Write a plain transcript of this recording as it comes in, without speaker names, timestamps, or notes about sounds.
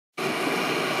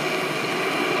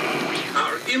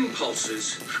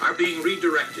impulses are being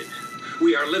redirected.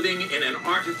 We are living in an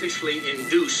artificially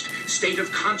induced state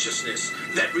of consciousness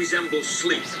that resembles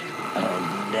sleep.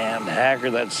 Oh, damn hacker,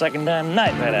 that second time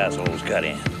tonight that asshole's cut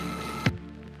in.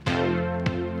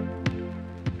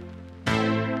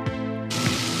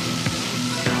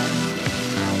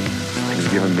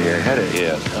 It's giving me a headache.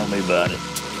 Yeah, tell me about it.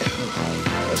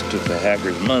 It took the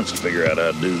hackers months to figure out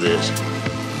how to do this.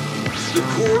 The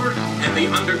poor and the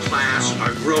underclass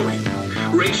are growing.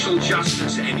 Racial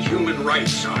justice and human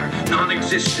rights are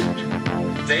non-existent.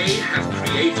 They have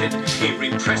created a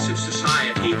repressive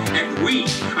society, and we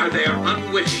are their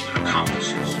unwitting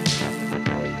accomplices.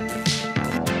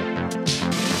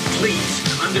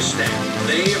 Please understand,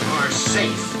 they are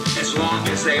safe as long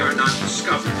as they are not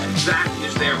discovered. That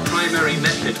is their primary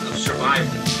method of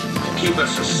survival. Keep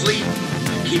us asleep,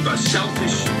 keep us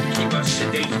selfish, keep us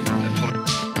sedated.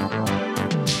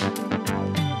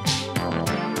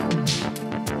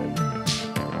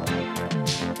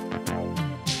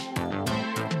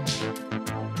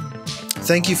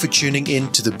 Thank you for tuning in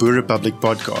to the Boer Republic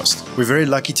podcast. We're very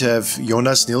lucky to have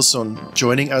Jonas Nilsson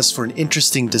joining us for an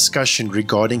interesting discussion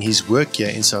regarding his work here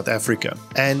in South Africa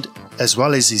and as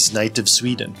well as his native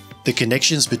Sweden, the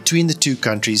connections between the two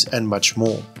countries and much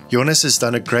more. Jonas has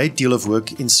done a great deal of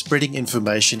work in spreading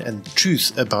information and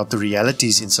truth about the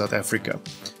realities in South Africa,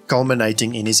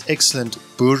 culminating in his excellent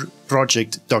Boer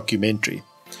Project documentary.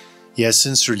 He has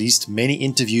since released many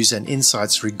interviews and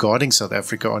insights regarding South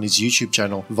Africa on his YouTube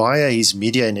channel via his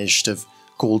media initiative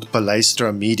called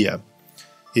Palestra Media.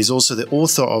 He is also the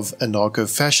author of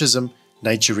Anarcho-Fascism,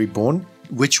 Nature Reborn,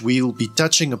 which we will be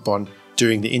touching upon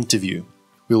during the interview.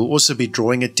 We will also be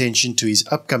drawing attention to his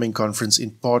upcoming conference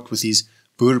in part with his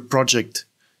Boer Project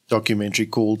documentary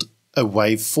called A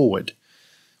Way Forward,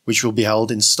 which will be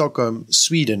held in Stockholm,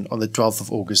 Sweden on the 12th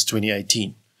of August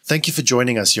 2018. Thank you for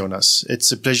joining us, Jonas.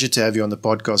 It's a pleasure to have you on the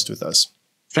podcast with us.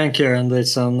 Thank you, and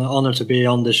it's an honor to be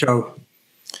on the show.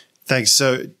 Thanks.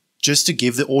 So just to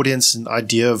give the audience an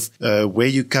idea of where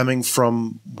you're coming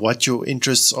from, what your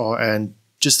interests are, and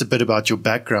just a bit about your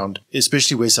background,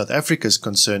 especially where South Africa is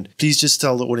concerned, please just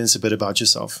tell the audience a bit about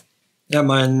yourself. Yeah,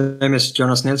 my name is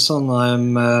Jonas Nilsson.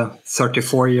 I'm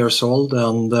 34 years old,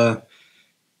 and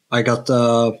I got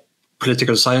a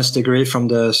political science degree from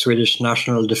the Swedish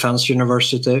National Defense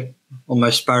University. On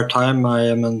my spare time, I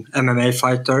am an MMA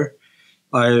fighter.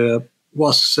 I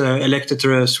was elected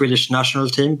to the Swedish national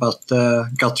team, but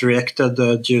got rejected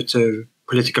due to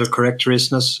political correct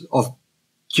reasons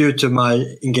due to my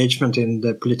engagement in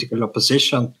the political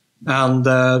opposition.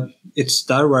 And it's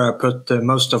there where I put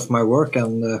most of my work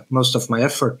and most of my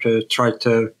effort to try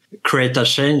to create a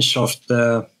change of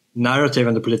the narrative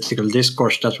and the political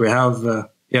discourse that we have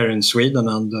here in Sweden.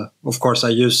 And of course, I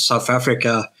use South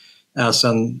Africa as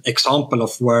an example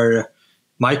of where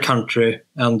my country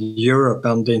and Europe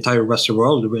and the entire Western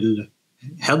world will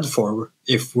head for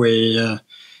if we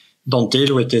don't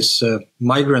deal with this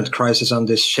migrant crisis and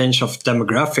this change of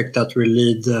demographic that will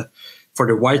lead for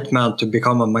the white man to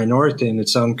become a minority in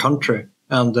its own country.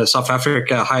 And South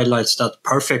Africa highlights that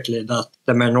perfectly, that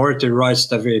the minority rights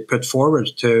that we put forward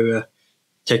to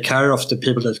take care of the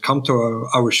people that come to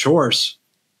our shores,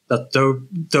 that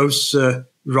those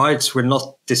rights will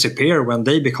not disappear when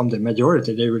they become the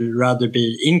majority. They will rather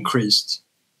be increased.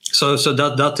 So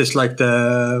that is like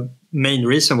the main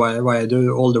reason why I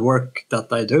do all the work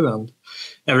that I do, and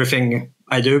everything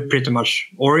I do pretty much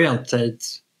oriented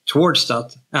towards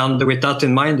that. And with that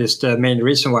in mind is the main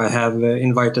reason why I have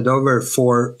invited over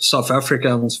 4 South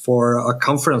Africans for a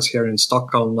conference here in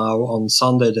Stockholm now on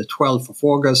Sunday, the 12th of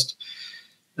August.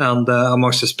 And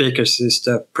amongst the speakers is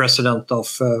the president of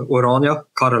Orania,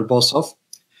 Karel Boshoff.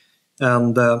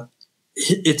 And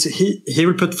he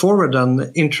will put forward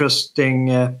an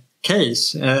interesting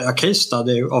case, a case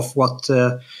study of what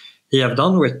he have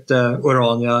done with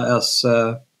Orania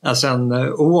as an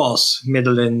oas,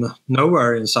 middle in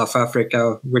nowhere in South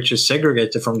Africa, which is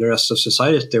segregated from the rest of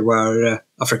society, where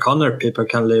Afrikaner people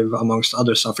can live amongst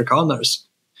other Afrikaners.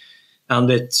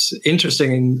 And it's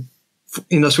interesting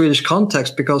in a Swedish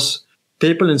context, because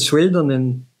people in Sweden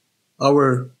in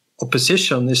our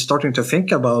opposition is starting to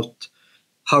think about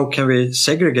how can we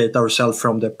segregate ourselves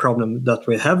from the problem that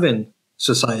we have in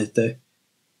society,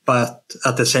 but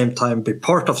at the same time be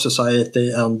part of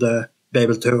society and be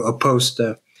able to oppose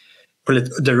the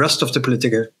rest of the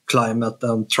political climate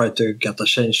and try to get a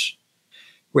change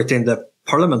within the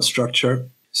parliament structure.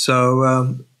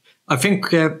 So I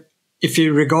think if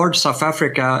you regard South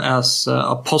Africa as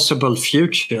a possible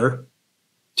future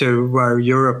to where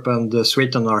Europe and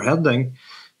Sweden are heading,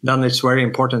 then it's very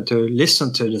important to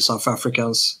listen to the South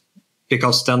Africans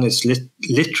because then it's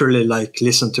literally like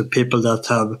listen to people that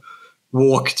have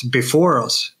walked before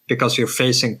us, because you're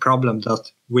facing problems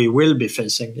that we will be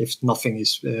facing if nothing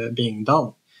is being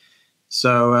done.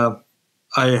 So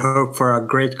I hope for a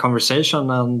great conversation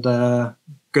and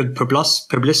good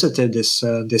publicity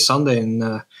this Sunday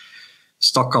in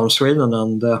Stockholm, Sweden,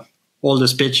 and all the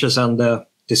speeches and the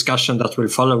discussion that will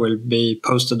follow will be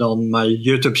posted on my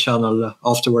YouTube channel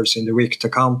afterwards in the week to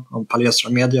come on Palestra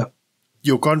Media.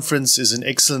 Your conference is an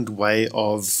excellent way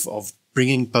of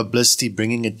bringing publicity,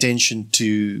 bringing attention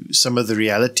to some of the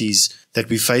realities that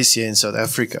we face here in South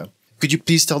Africa. Could you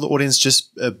please tell the audience just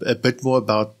a bit more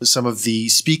about some of the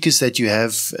speakers that you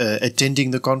have attending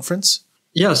the conference?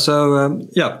 Yeah, so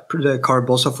Karl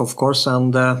Boshoff, of course,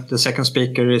 and the second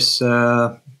speaker is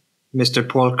Mr.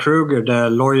 Paul Kruger, the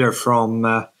lawyer from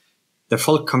the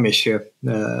Folk Commission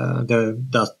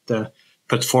that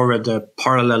put forward a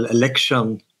parallel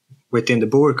election within the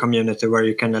Boer community where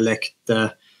you can elect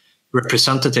the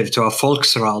representative to a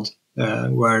Volksraad,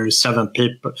 where 7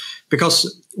 people.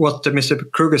 Because what Mr.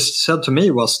 Kruger said to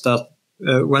me was that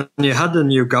when you had a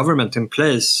new government in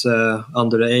place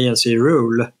under the ANC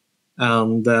rule,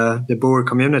 and the Boer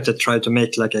community tried to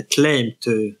make like a claim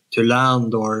to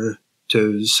land or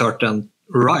to certain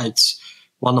rights,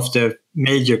 one of the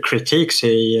major critiques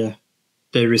they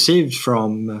received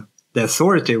from the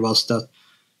authority was that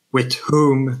with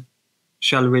whom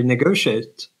shall we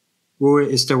negotiate? Who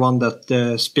is the one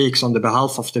that speaks on the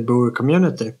behalf of the Boer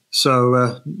community?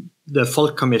 So the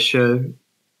Folk Commission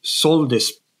solved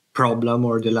this problem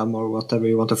or dilemma or whatever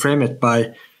you want to frame it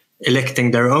by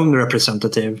electing their own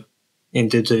representative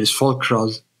into this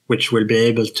Volksraad, which will be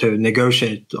able to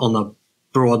negotiate on a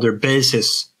broader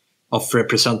basis of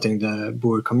representing the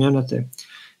Boer community.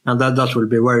 And that will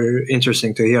be very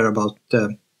interesting to hear about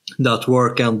that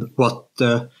work and what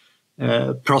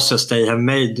process they have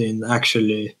made in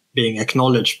actually being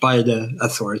acknowledged by the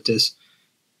authorities.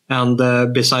 And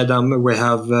beside them, we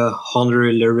have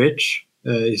Henry Lerich.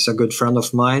 He's a good friend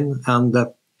of mine. And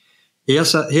he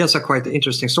has a quite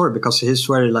interesting story because he's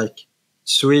very like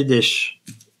Swedish,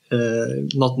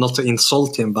 not to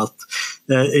insult him, but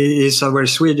he's a very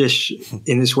Swedish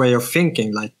in his way of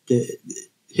thinking. Like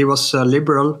he was a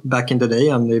liberal back in the day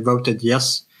and he voted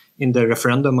yes in the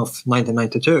referendum of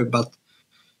 1992. But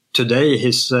today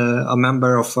he's a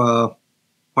member of a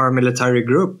paramilitary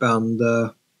group and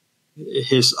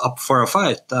he's up for a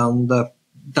fight. And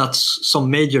that's some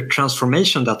major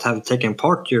transformation that have taken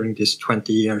part during these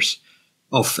 20 years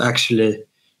of actually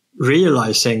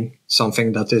realizing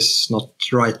something that is not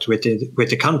right with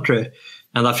the country.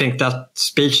 And I think that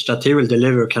speech that he will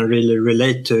deliver can really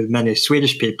relate to many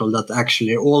Swedish people that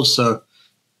actually also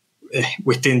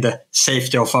within the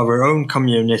safety of our own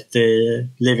community,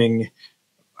 living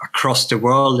across the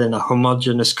world in a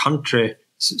homogeneous country,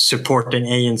 supporting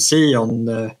ANC on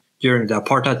during the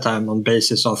apartheid time on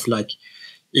basis of like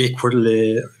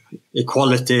equality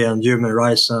and human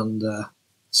rights and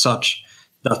such,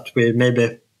 that we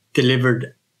maybe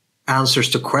delivered answers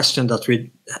to questions that we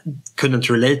couldn't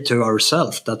relate to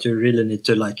ourselves, that you really need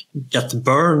to like get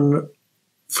burned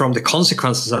from the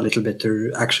consequences a little bit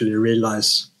to actually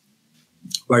realize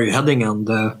where you're heading and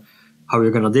how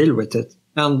you're going to deal with it.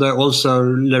 And also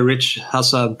Lerich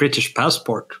has a British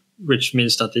passport, which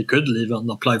means that he could leave and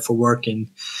apply for work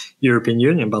in European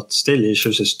Union, but still he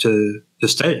chooses to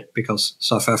stay because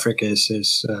South Africa is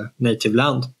his native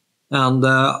land. And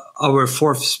our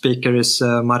fourth speaker is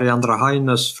Mariandra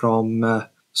Heinus from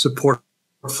Support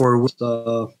for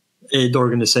the aid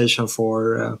organization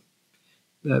for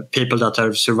people that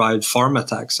have survived farm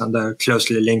attacks, and they're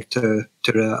closely linked to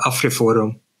the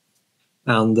AfriForum.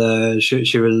 And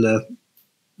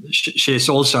she is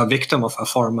also a victim of a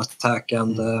farm attack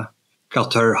and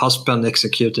got her husband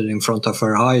executed in front of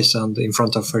her eyes and in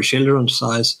front of her children's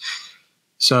eyes.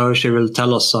 So she will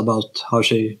tell us about how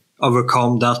she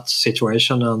overcome that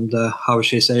situation and how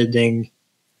she's aiding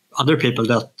other people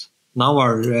that now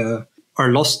are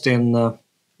lost in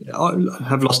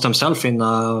have lost themselves in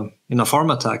a farm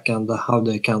attack, and how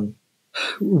they can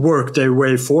work their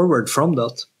way forward from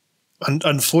that.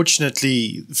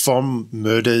 Unfortunately, farm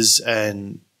murders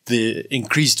and the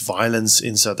increased violence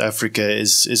in South Africa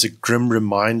is a grim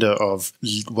reminder of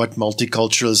what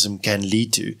multiculturalism can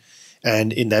lead to.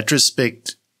 And in that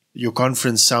respect, your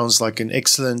conference sounds like an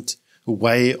excellent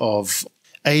way of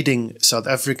aiding South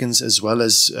Africans as well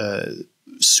as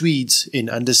Swedes in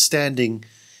understanding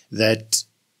that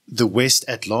the West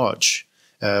at large,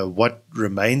 what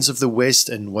remains of the West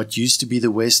and what used to be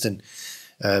the West, and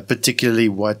particularly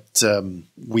what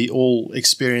we all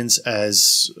experience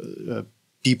as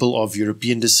people of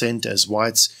European descent, as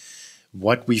whites,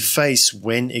 what we face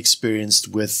when experienced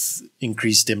with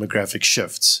increased demographic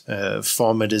shifts.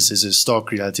 Farm is a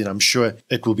stark reality, and I'm sure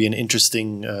it will be an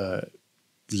interesting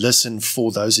listen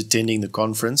for those attending the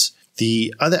conference.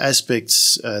 The other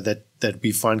aspects that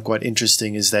we find quite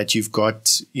interesting is that you've got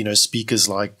speakers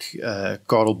like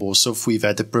Karel Boshoff. We've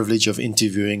had the privilege of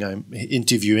interviewing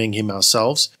him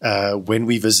ourselves when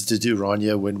we visited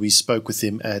Urania, when we spoke with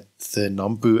him at the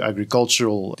Nampo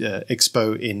Agricultural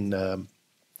Expo in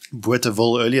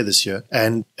Bothaville earlier this year,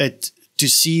 and to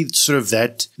see sort of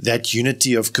that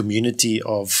unity of community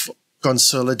of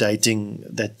consolidating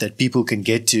that people can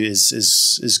get to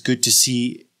is good to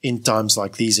see in times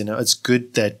like these. It's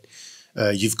good that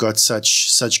you've got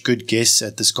such good guests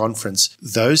at this conference.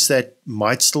 Those that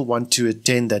might still want to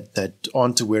attend that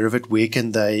aren't aware of it, where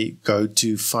can they go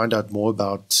to find out more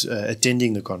about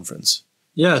attending the conference?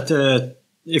 Yeah,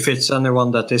 if it's anyone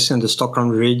that is in the Stockholm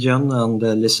region and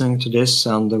listening to this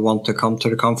and want to come to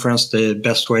the conference, the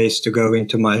best way is to go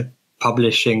into my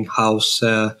publishing house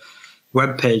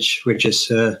webpage, which is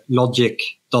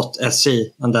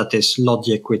Logik.se, and that is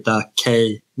Logik with a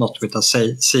K, not with a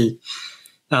C.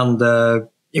 And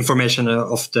information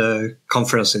of the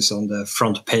conference is on the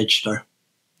front page there.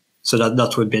 So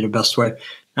that would be the best way.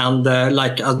 And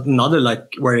another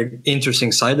very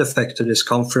interesting side effect to this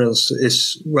conference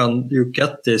is when you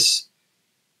get this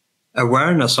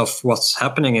awareness of what's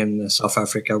happening in South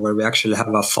Africa, where we actually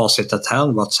have a faucet at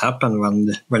hand, what's happened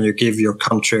when you give your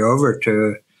country over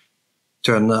to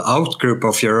an outgroup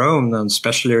of your own, and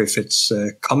especially if it's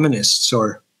communists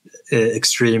or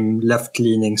extreme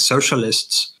left-leaning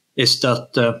socialists, is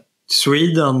that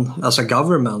Sweden as a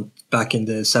government back in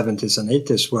the 70s and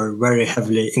 80s were very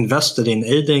heavily invested in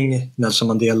aiding Nelson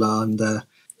Mandela and the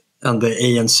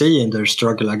ANC in their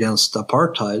struggle against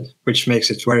apartheid, which makes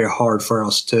it very hard for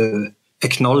us to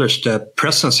acknowledge the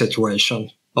present situation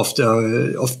of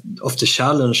the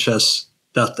challenges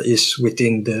that is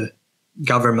within the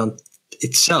government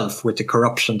itself, with the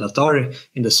corruption that are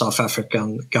in the South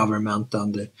African government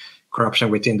and the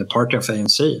corruption within the party of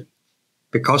ANC.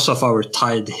 Because of our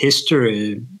tied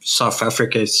history, South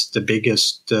Africa is the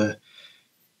biggest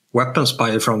weapons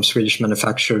buyer from Swedish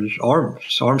manufactured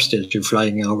arms dealers. You're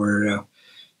flying our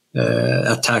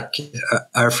attack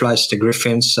airflights, the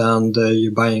Griffins, and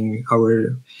you're buying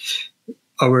our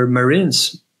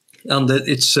Marines. And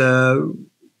it's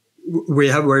we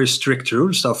have very strict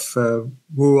rules of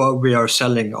who we are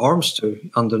selling arms to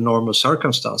under normal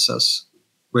circumstances.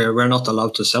 We're not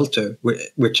allowed to sell to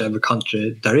whichever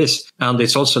country there is. And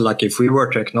it's also like if we were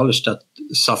to acknowledge that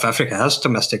South Africa has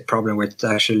domestic problem with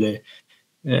actually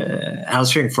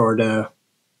answering for the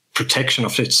protection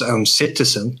of its own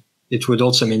citizen, it would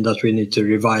also mean that we need to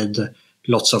revive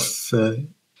lots of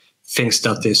things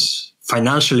that is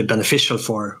financially beneficial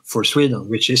for Sweden,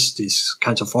 which is these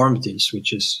kinds of arms deals,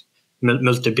 which is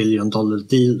multi-billion-dollar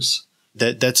deals.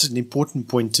 That's an important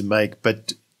point to make,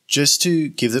 but just to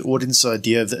give the audience an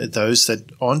idea of those that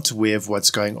aren't aware of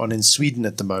what's going on in Sweden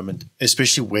at the moment,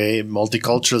 especially where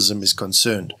multiculturalism is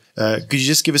concerned, could you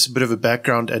just give us a bit of a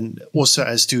background, and also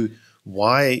as to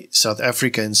why South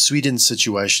Africa and Sweden's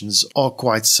situations are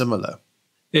quite similar?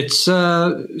 It's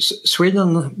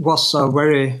Sweden was a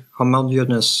very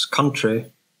homogeneous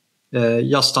country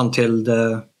just until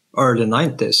the early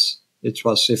 90s. It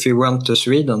was, if you went to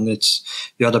Sweden,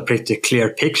 you had a pretty clear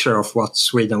picture of what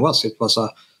Sweden was. It was a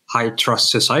high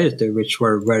trust society, which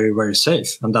were very, very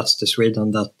safe. And that's the Sweden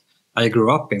that I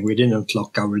grew up in. We didn't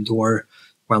lock our door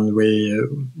when we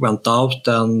went out,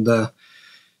 and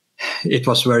it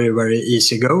was very, very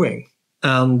easy going.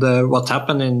 And what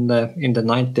happened in the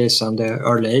 90s and the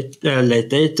late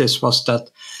 80s was that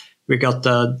we got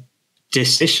a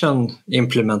decision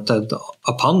implemented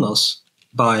upon us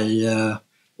by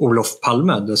Olof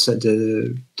Palme,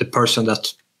 the person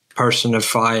that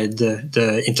personified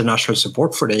the international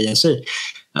support for the ANC.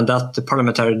 And that the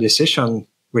parliamentary decision,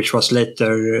 which was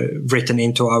later written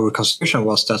into our constitution,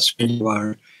 was that we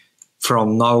were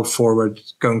from now forward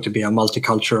going to be a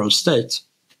multicultural state.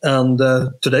 And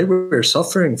today we're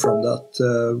suffering from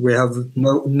that. We have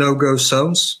no-go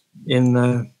zones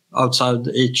in outside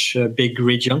each big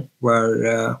region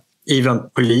where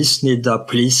even police need a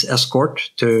police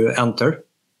escort to enter.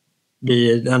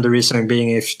 And the reason being,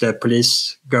 if the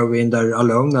police go in there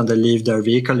alone and they leave their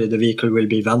vehicle, the vehicle will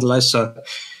be vandalized. So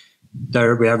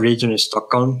there we have region in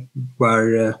Stockholm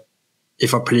where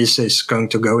if a police is going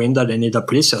to go in there, they need a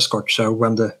police escort. So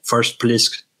when the first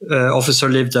police officer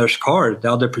leaves their car,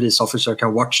 the other police officer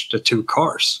can watch the two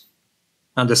cars.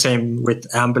 And the same with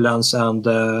ambulance and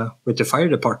with the fire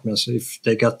departments. If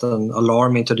they get an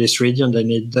alarm into this region, they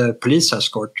need the police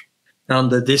escort. And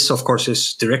this, of course,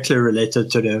 is directly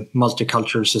related to the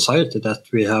multicultural society that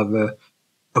we have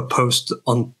opposed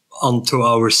onto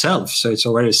ourselves. So it's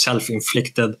a very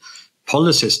self-inflicted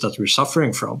policies that we're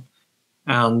suffering from.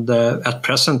 And at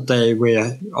present day, we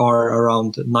are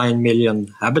around 9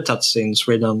 million habitats in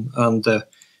Sweden, and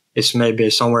it's maybe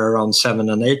somewhere around 7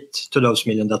 and 8 to those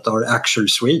million that are actual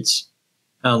Swedes.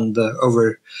 And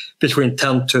over between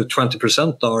 10 to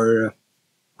 20%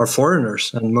 are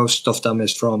foreigners, and most of them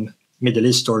is from Middle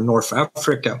East or North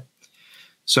Africa.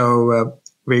 So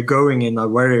we're going in a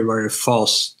very, very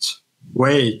fast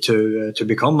way to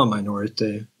become a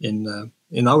minority in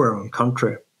our own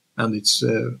country, and it's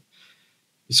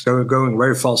going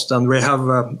very fast. And we have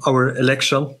our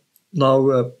election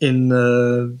now in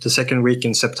the second week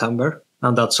in September,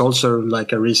 and that's also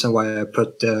like a reason why I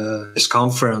put this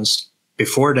conference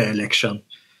before the election,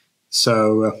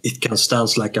 so it can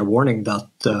stand like a warning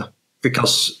that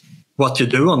because what you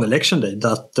do on election day,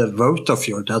 that the vote of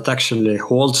yours, that actually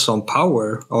holds some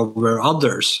power over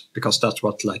others, because that's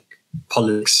what like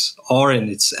politics are in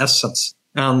its essence.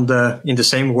 And in the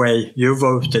same way you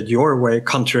voted your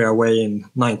country away in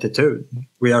 92,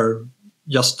 we are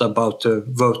just about to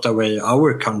vote away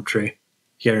our country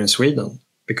here in Sweden,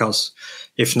 because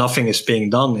if nothing is being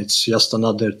done, it's just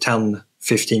another 10,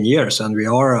 15 years, and we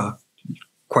are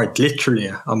quite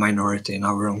literally a minority in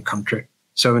our own country.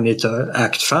 So we need to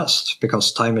act fast,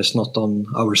 because time is not on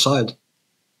our side.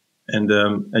 And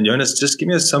Jonas, just give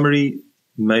me a summary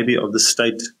maybe of the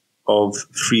state of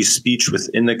free speech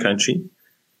within the country,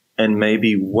 and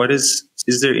maybe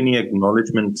is there any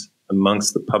acknowledgement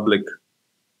amongst the public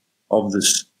of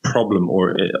this problem,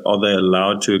 or are they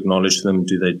allowed to acknowledge them?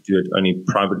 Do they do it only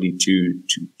privately to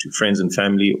friends and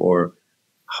family, or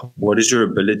what is your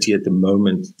ability at the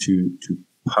moment to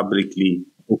publicly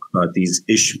talk about these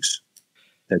issues?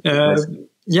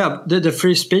 The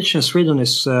free speech in Sweden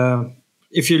is,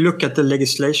 if you look at the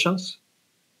legislations,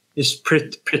 is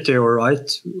pretty all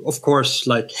right. Of course,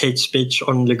 like hate speech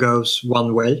only goes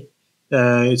one way.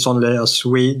 It's only a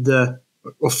Swede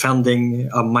offending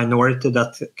a minority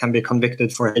that can be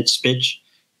convicted for hate speech,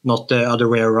 not the other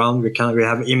way around. We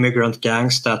have immigrant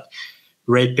gangs that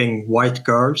raping white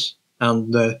girls,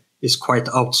 and is quite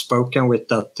outspoken with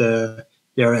that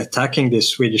they are attacking this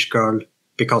Swedish girl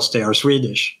because they are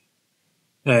Swedish,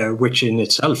 which in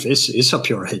itself is a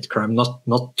pure hate crime,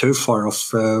 not too far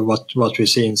off what we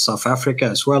see in South Africa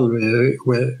as well,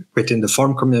 within the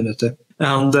farm community.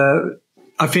 And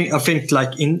I think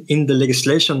like in the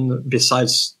legislation,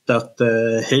 besides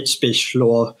that hate speech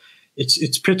law,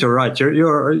 it's pretty right.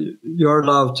 You're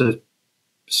allowed to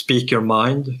speak your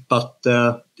mind, but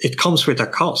it comes with a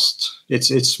cost.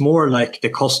 It's more like the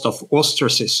cost of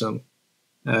ostracism.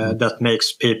 That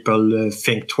makes people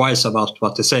think twice about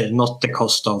what they say, not the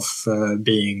cost of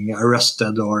being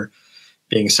arrested or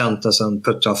being sentenced and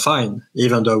put to a fine,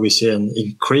 even though we see an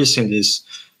increase in these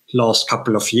last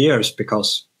couple of years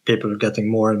because people are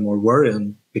getting more and more worried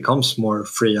and becomes more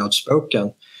free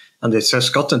outspoken. And it's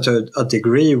just gotten to a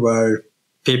degree where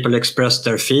people express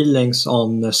their feelings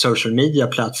on social media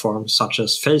platforms such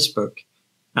as Facebook,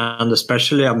 and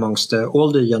especially amongst the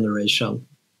older generation.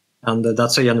 And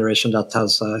that's a generation that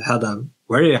has had a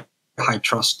very high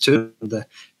trust too, and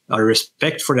a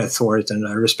respect for the authority and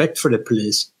a respect for the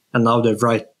police. And now they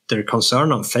write their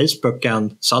concern on Facebook,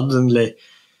 and suddenly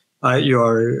you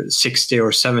are 60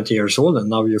 or 70 years old, and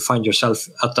now you find yourself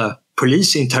at a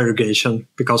police interrogation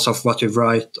because of what you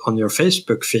write on your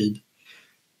Facebook feed.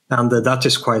 And that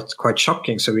is quite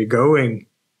shocking. So we're going...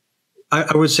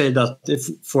 I would say that if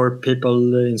for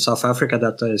people in South Africa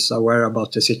that is aware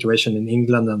about the situation in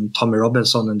England and Tommy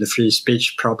Robinson and the free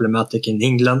speech problematic in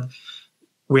England,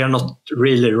 we are not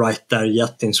really right there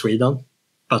yet in Sweden,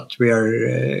 but we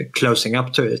are closing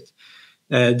up to it.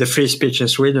 The free speech in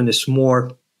Sweden is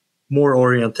more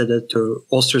oriented to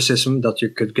ostracism, that you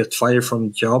could get fired from a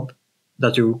job,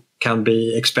 that you can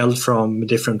be expelled from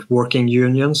different working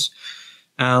unions.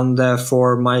 And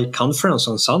for my conference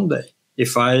on Sunday,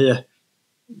 if I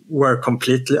were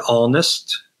completely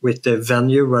honest with the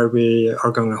venue where we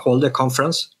are going to hold the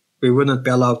conference, we wouldn't be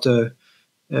allowed to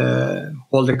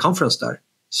hold the conference there.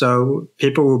 So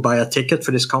people who buy a ticket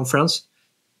for this conference,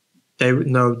 they would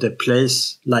know the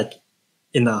place, like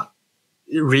in the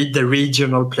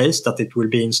regional place that it will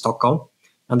be in Stockholm,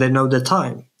 and they know the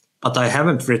time. But I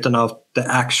haven't written out the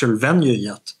actual venue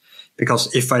yet,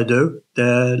 because if I do,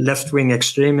 the left-wing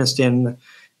extremists in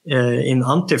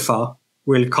Antifa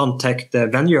will contact the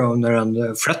venue owner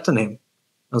and threaten him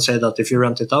and say that if you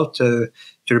rent it out to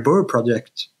the Boer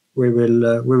Project, we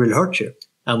will hurt you,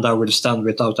 and I will stand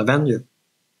without a venue.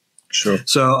 Sure.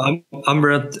 So I'm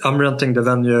renting the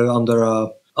venue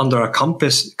under a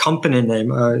company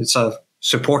name. It's a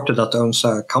supporter that owns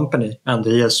a company, and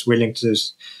he is willing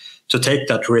to take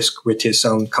that risk with his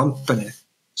own company.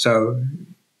 So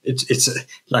it's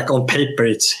like on paper,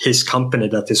 it's his company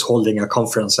that is holding a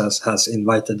conference, has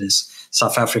invited these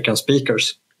South African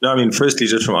speakers. No, I mean, firstly,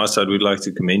 just from our side, we'd like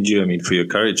to commend you, I mean, for your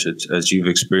courage, as you've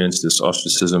experienced this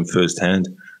ostracism firsthand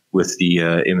with the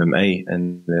MMA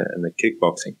and the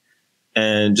kickboxing.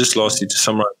 And just lastly, to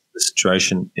summarize the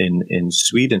situation in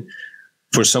Sweden,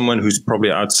 for someone who's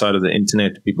probably outside of the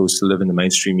internet, people who still live in the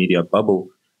mainstream media bubble,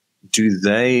 does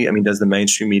the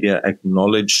mainstream media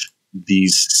acknowledge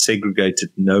these segregated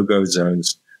no-go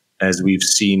zones as we've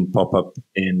seen pop up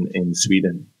in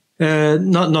Sweden?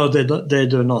 No, they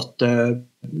do not.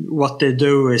 What they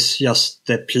do is just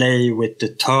they play with the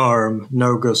term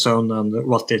no-go zone and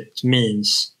what it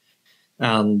means.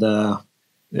 And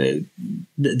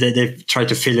they try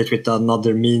to fill it with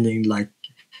another meaning, like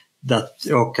that,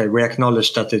 okay, we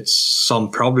acknowledge that it's some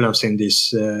problems in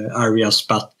these areas,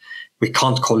 but we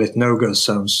can't call it no-go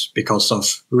zones because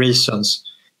of reasons.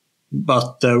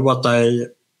 But what I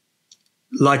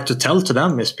like to tell to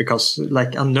them is because,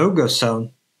 like, a no-go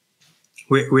zone,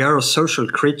 we are a social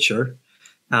creature,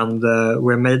 and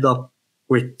we're made up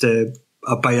with a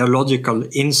biological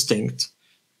instinct.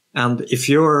 And if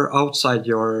you're outside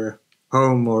your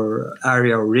home or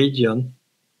area or region,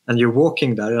 and you're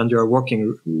walking there and you're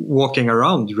walking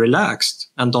around relaxed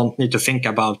and don't need to think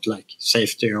about like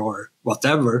safety or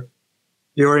whatever,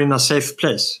 you're in a safe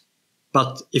place.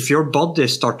 But if your body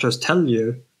starts to tell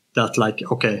you that, like,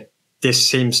 okay, this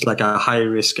seems like a high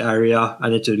risk area, I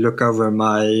need to look over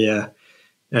my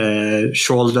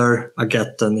shoulder, I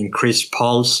get an increased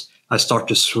pulse, I start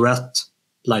to sweat,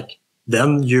 like,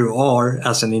 then you are,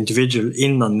 as an individual,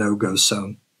 in a no-go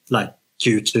zone, like,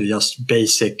 due to just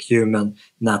basic human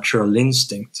natural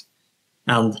instinct.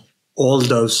 And all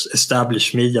those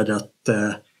established media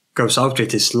that goes out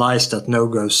with these lies that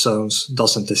no-go zones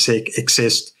doesn't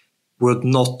exist would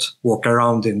not walk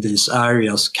around in these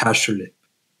areas casually.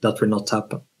 That will not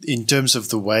happen. In terms of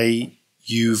the way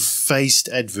you've faced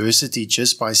adversity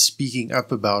just by speaking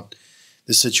up about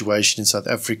the situation in South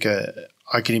Africa,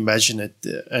 I can imagine it,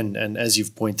 and as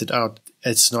you've pointed out,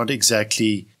 it's not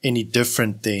exactly any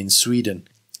different there in Sweden.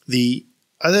 The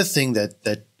other thing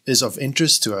that is of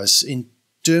interest to us in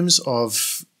terms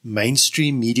of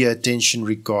mainstream media attention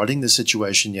regarding the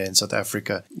situation here in South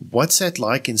Africa, what's that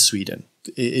like in Sweden?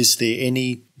 Is there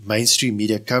any mainstream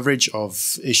media coverage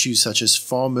of issues such as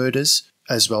farm murders,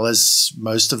 as well as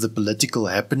most of the political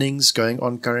happenings going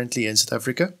on currently in South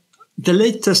Africa? The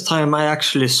latest time I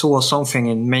actually saw something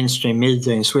in mainstream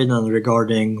media in Sweden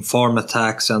regarding farm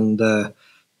attacks and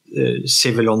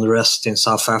civil unrest in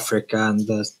South Africa and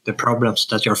the problems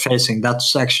that you're facing,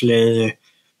 that's actually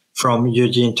from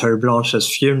Eugene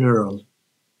Terreblanche's funeral.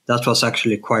 That was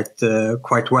actually quite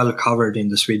well covered in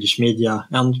the Swedish media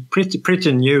and pretty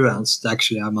nuanced,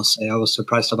 actually, I must say. I was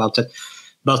surprised about it.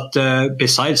 But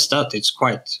besides that, it's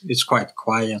quite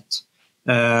quiet.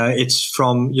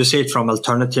 You see it from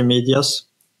alternative medias,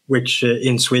 which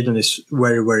in Sweden is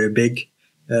very, very big.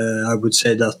 I would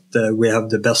say that we have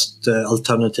the best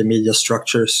alternative media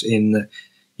structures in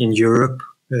Europe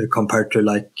compared to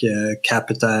like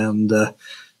capita and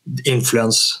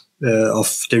influence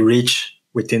of the reach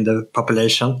within the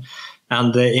population.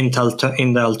 And in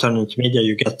the alternative media,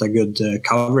 you get a good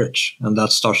coverage, and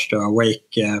that starts to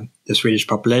awake the Swedish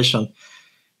population.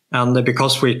 And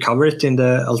because we cover it in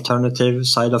the alternative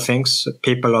side of things,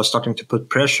 people are starting to put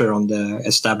pressure on the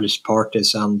established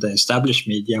parties and the established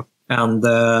media. And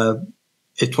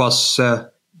it was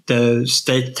the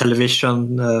state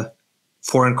television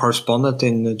foreign correspondent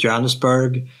in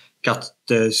Johannesburg got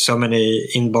so many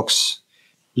inbox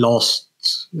last,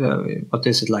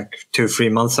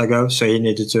 2-3 months ago. So he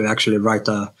needed to actually write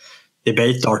a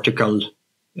debate article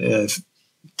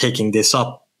taking this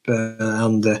up.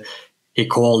 And he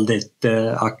called it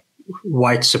a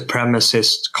white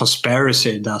supremacist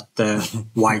conspiracy that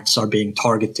whites are being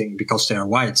targeting because they are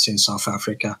whites in South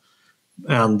Africa.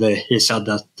 And he said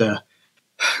that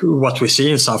what we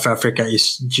see in South Africa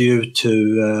is due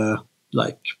to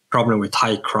problem with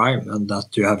high crime, and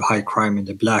that you have high crime in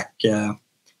the black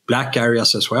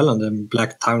areas as well, and then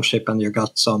black township, and you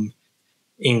got some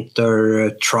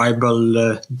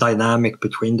inter-tribal dynamic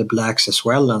between the blacks as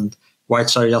well, and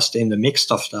whites are just in the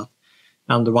mix of that.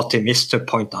 And what they missed to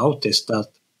point out is that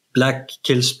black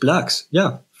kills blacks.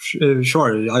 Yeah,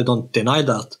 sure, I don't deny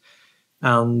that.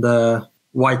 And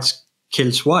whites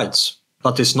kills whites,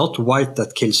 but it's not white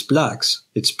that kills blacks.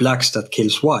 It's blacks that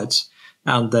kills whites.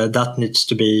 And that needs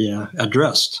to be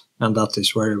addressed. and that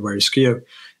is very, very skewed.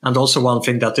 And also one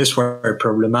thing that is very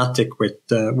problematic with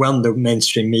when the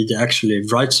mainstream media actually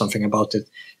write something about it,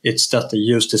 it's that they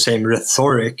use the same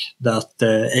rhetoric that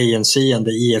the ANC and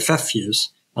the EFF use,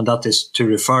 and that is to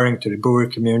referring to the Boer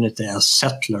community as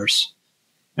settlers,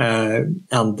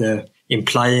 and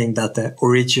implying that the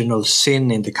original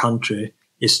sin in the country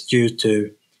is due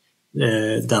to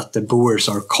that the Boers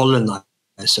are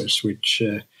colonizers, which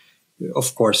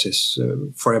of course is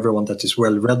for everyone that is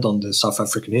well read on the South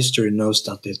African history knows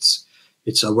that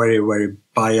it's a very, very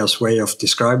biased way of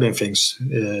describing things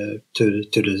to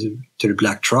the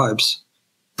black tribes.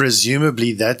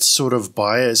 Presumably that sort of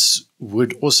bias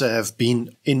would also have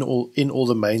been in all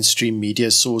the mainstream media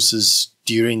sources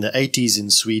during the 80s in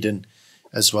Sweden,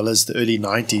 as well as the early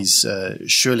 90s.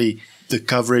 Surely the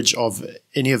coverage of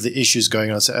any of the issues going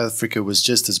on in South Africa was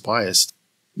just as biased.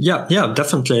 Yeah,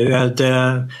 definitely.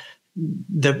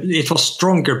 It was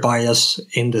stronger bias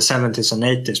in the 70s and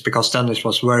 80s, because then it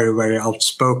was very, very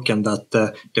outspoken that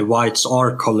the whites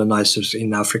are colonizers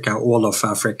in Africa, all of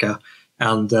Africa.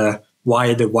 And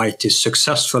why the white is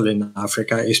successful in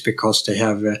Africa is because they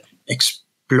have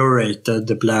exploited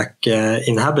the black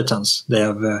inhabitants. They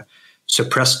have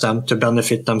suppressed them to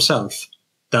benefit themselves.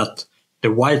 That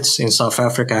the whites in South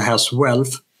Africa has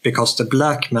wealth because the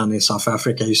black man in South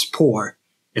Africa is poor.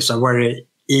 It's a very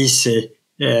easy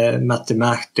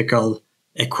mathematical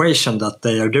equation that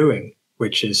they are doing,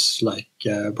 which is like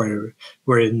a very,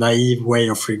 very naive way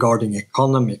of regarding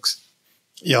economics.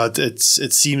 Yeah, it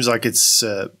seems like it's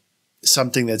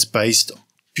something that's based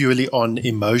purely on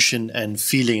emotion and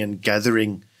feeling and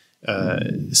gathering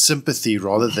sympathy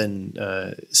rather than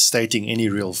stating any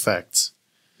real facts.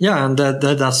 Yeah, and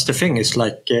that's the thing. It's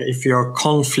like if you're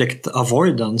conflict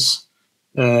avoidance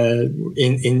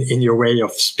in your way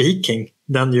of speaking,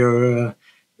 then you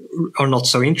are not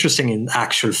so interesting in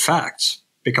actual facts,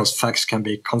 because facts can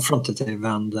be confrontative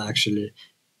and actually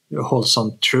hold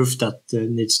some truth that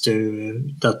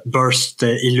that bursts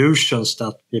the illusions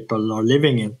that people are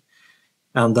living in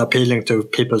and appealing to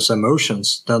people's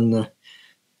emotions. Then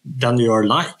you are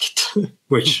liked,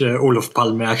 which Olof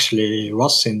Palme actually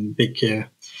was in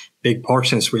big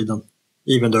parts in Sweden,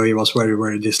 even though he was very,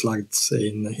 very disliked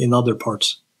in other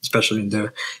parts, especially in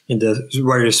the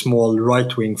very small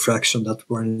right-wing fraction that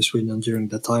were in Sweden during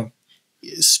that time.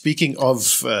 Speaking of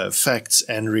facts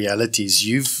and realities,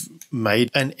 you've made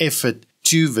an effort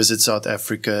to visit South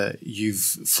Africa. You've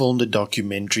filmed a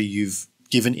documentary. You've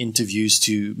given interviews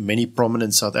to many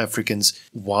prominent South Africans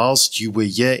whilst you were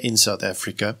here in South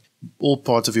Africa, all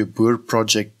part of your Boer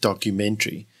Project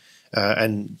documentary.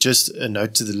 And just a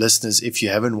note to the listeners, if you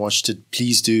haven't watched it,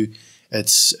 please do.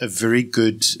 It's a very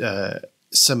good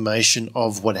summation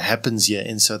of what happens here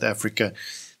in South Africa.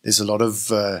 There's a lot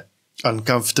of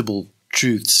uncomfortable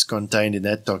truths contained in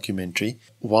that documentary.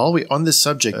 While we're on the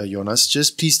subject, Jonas,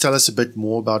 just please tell us a bit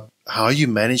more about how you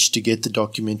managed to get the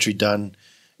documentary done,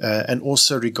 and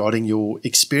also regarding your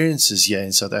experiences here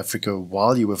in South Africa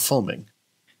while you were filming.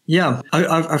 Yeah,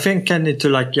 I think I need to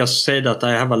just say that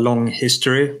I have a long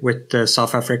history with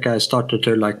South Africa. I started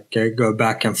to go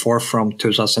back and forth from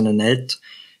 2008,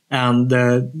 and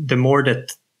the more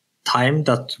that time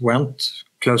that went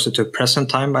closer to present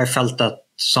time, I felt that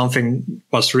something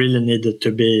was really needed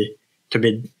to be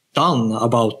done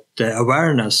about the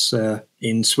awareness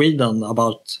in Sweden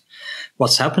about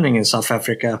what's happening in South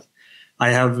Africa. I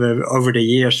have over the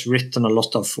years written a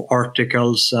lot of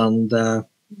articles and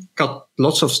got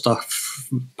lots of stuff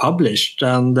published,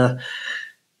 but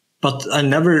I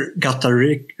never got a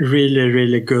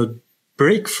really good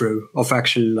breakthrough of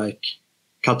actually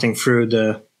cutting through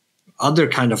the other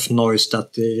kind of noise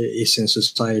that is in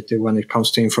society when it comes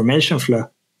to information flow.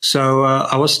 So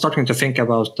I was starting to think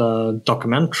about a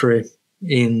documentary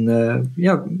in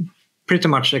pretty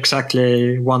much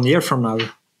exactly 1 year from now,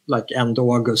 end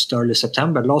August, early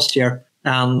September last year.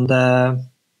 And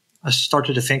I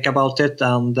started to think about it,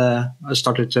 and I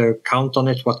started to count on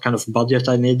it, what kind of budget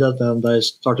I needed, and I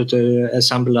started to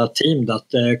assemble a team that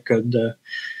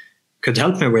could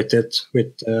help me with it,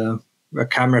 with a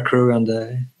camera crew and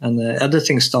the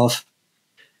editing staff.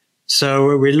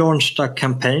 So we launched a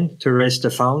campaign to raise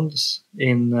the funds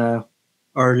in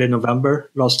early November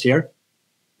last year,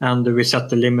 and we set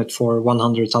the limit for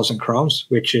 100,000 crowns,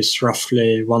 which is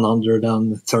roughly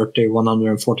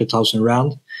 140,000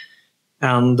 rand.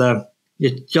 And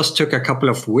it just took a couple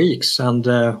of weeks, and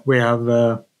we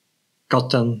have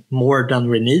gotten more than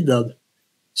we needed.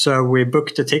 So we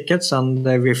booked the tickets, and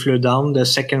we flew down the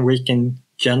second week in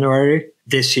January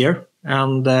this year.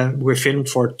 And we filmed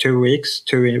for 2 weeks,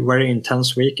 2 very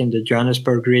intense weeks in the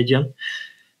Johannesburg region.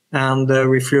 And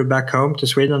we flew back home to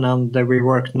Sweden, and we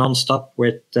worked nonstop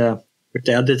with the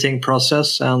editing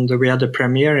process. And we had a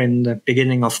premiere in the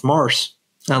beginning of March.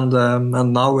 And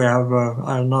now we have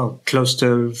I don't know, close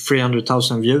to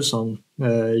 300,000 views on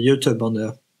YouTube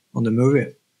on the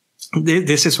movie.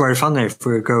 This is very funny if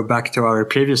we go back to our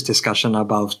previous discussion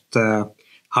about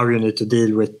how you need to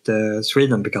deal with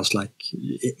Sweden, because like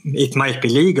it might be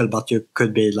legal, but you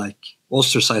could be like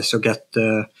ostracized or get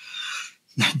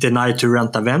denied to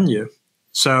rent a venue.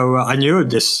 So I knew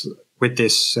this with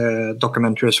this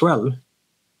documentary as well.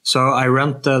 So I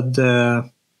rented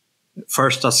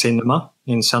first a cinema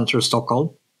in central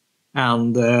Stockholm,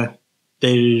 and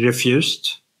they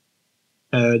refused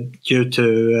due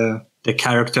to the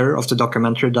character of the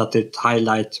documentary, that it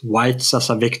highlights whites as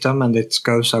a victim, and it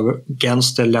goes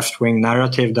against the left-wing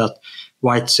narrative that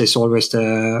whites is always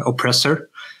the oppressor.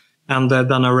 And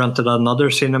then I rented another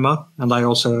cinema, and I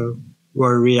also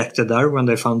were reacted there when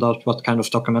they found out what kind of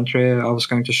documentary I was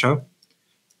going to show.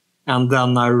 And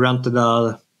then I rented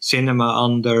a cinema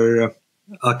under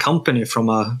a company from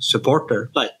a supporter,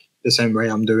 like the same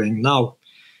way I'm doing now.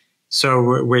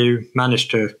 So we managed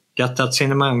to get that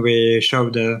cinema, and we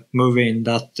showed the movie in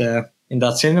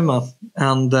that cinema.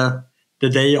 And the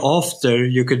day after,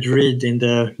 you could read in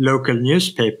the local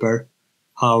newspaper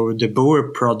how the Boer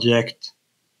Project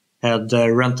had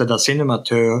rented a cinema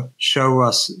to show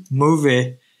us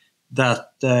movie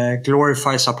that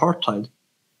glorifies apartheid.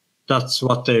 That's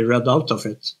what they read out of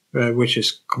it, which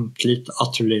is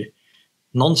utterly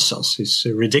nonsense. It's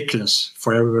ridiculous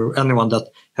for anyone that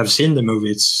have seen the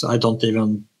movie. I don't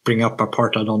even bring up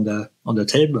apartheid on the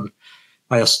table.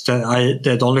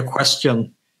 The only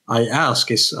question I ask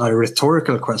is a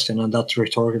rhetorical question, and that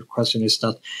rhetorical question is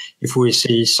that if we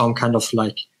see some kind of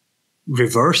like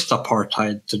reversed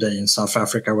apartheid today in South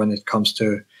Africa when it comes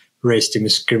to race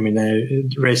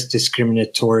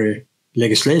discriminatory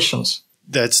legislations.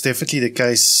 That's definitely the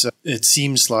case. It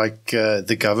seems like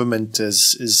the government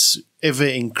is ever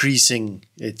increasing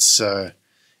its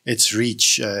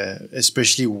reach,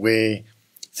 especially where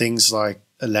things like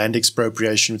a land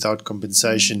expropriation without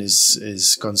compensation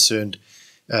is concerned.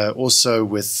 Also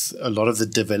with a lot of the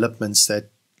developments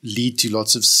that lead to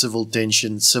lots of civil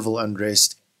tension, civil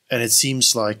unrest. And it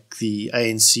seems like the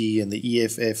ANC and the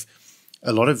EFF,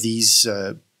 a lot of these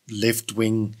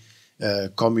left-wing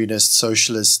communist,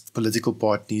 socialist political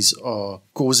parties are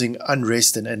causing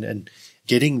unrest and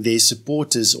getting their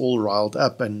supporters all riled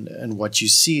up. And what you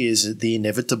see is the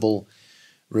inevitable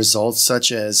results,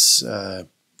 such as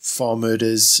farm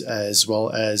murders, as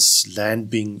well as land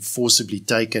being forcibly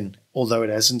taken. Although it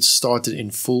hasn't started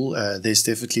in full, there's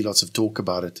definitely lots of talk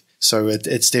about it. So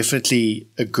it's definitely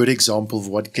a good example of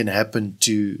what can happen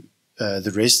to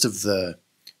the rest of the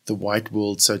white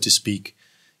world, so to speak,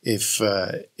 if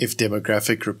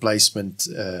demographic replacement,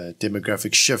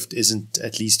 demographic shift isn't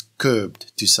at least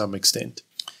curbed to some extent.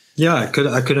 Yeah, I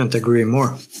couldn't agree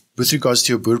more. With regards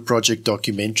to your Boer Project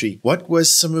documentary, what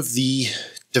was some of the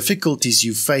difficulties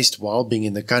you faced while being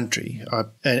in the country?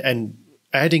 And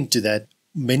adding to that,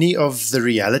 many of the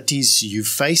realities you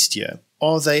faced here,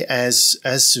 are they as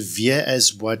severe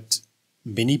as what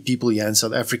many people here in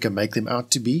South Africa make them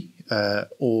out to be?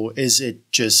 Or is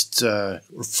it just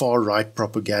far-right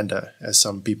propaganda, as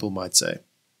some people might say?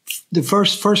 The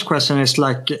first question is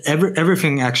like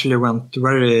everything actually went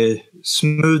very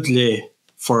smoothly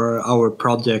for our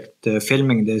project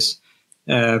filming this.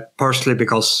 Partially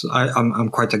because I'm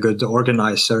quite a good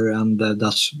organizer, and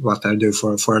that's what I do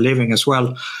for a living as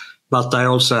well. But I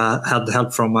also had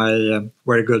help from my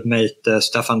very good mate,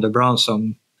 Stefan de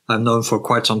Bransson. I've known for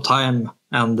quite some time,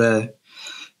 and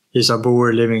he's a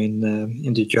Boer living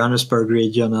in the Johannesburg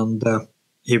region, and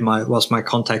he was my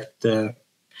contact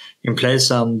in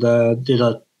place, and did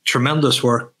a tremendous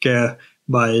work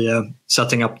by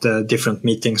setting up the different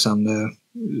meetings and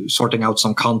sorting out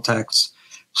some contacts.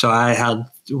 So I had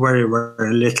very,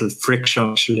 very little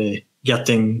friction actually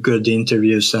getting good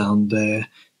interviews and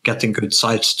getting good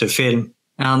sites to film.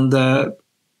 And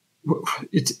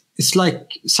it's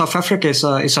like South Africa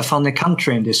is a funny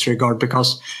country in this regard,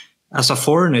 because as a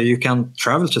foreigner, you can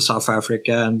travel to South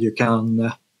Africa and you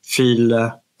can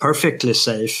feel perfectly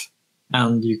safe,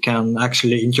 and you can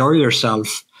actually enjoy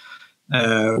yourself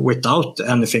without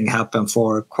anything happen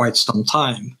for quite some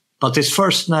time. But it's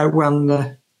first now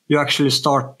when you actually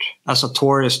start as a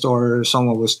tourist or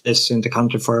someone who is in the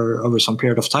country for over some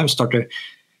period of time, start to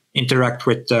interact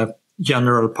with the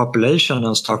general population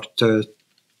and start to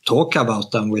talk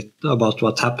about them about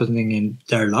what's happening in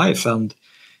their life. And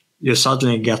you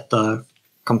suddenly get a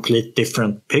complete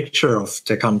different picture of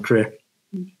the country.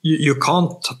 You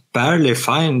can't barely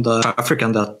find an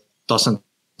African that doesn't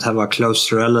have a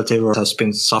close relative or has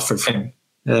been suffered from,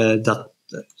 that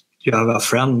you have a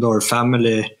friend or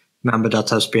family member that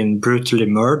has been brutally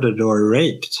murdered or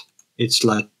raped. It's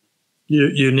like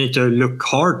you need to look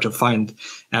hard to find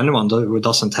anyone who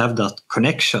doesn't have that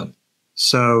connection.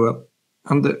 So,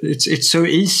 and it's so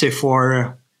easy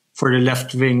for the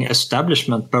left-wing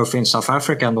establishment, both in South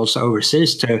Africa and also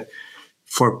overseas, to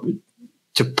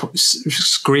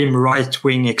scream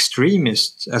right-wing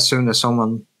extremists as soon as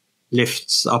someone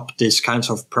lifts up these kinds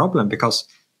of problem, because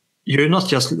you're not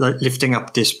just lifting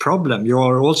up this problem, you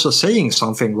are also saying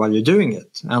something while you're doing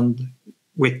it, and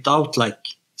without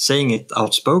saying it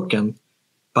outspoken.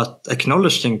 But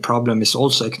acknowledging problem is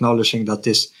also acknowledging that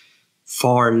this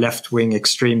far left-wing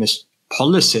extremist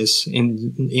policies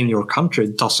in your country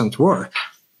doesn't work.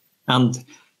 And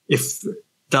if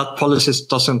that policies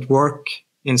doesn't work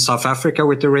in South Africa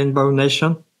with the Rainbow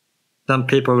Nation, then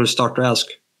people will start to ask,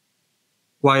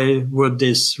 why would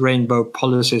these rainbow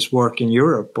policies work in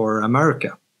Europe or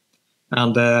America?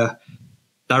 And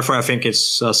therefore, I think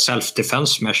it's a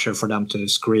self-defense measure for them to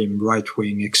scream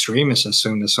right-wing extremists as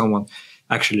soon as someone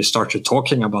actually started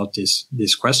talking about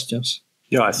these questions.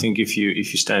 Yeah, I think if you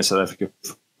stay in South Africa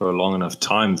for a long enough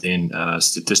time, then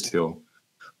statistical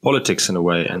politics in a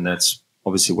way, and that's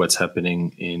obviously what's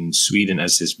happening in Sweden,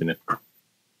 as there's been a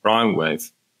crime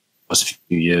wave the last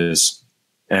few years,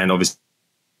 and obviously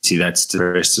that's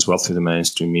addressed as well through the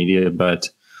mainstream media. But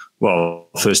well,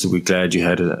 firstly, we're glad you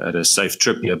had a safe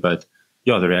trip here, but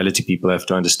yeah, the reality people have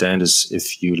to understand is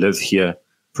if you live here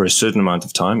for a certain amount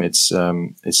of time, it's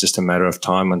just a matter of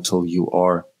time until you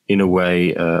are, in a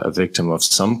way, a victim of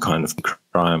some kind of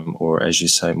crime, or, as you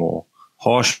say, more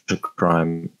harsher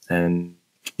crime, and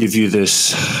give you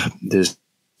this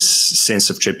sense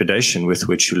of trepidation with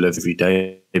which you live every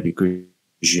day, because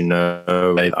you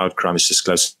know the outcome is just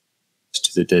close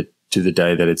to the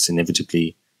day that it's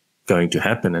inevitably going to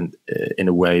happen, and in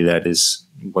a way that is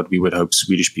what we would hope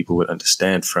Swedish people would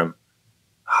understand from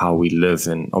how we live.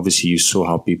 And obviously you saw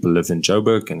how people live in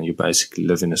Joburg, and you basically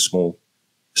live in a small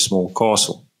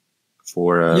castle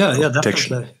for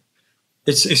protection. Definitely.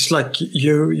 It's like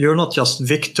you're not just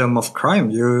victim of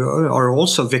crime, you are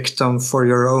also victim for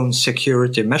your own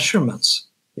security measurements.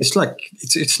 It's like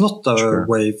it's not the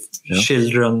way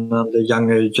children and the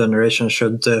younger generation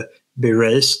should be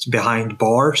raised, behind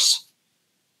bars.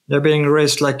 They're being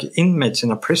raised like inmates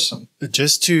in a prison.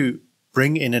 Just to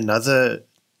bring in another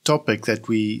topic that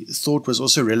we thought was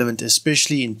also relevant,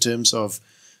 especially in terms of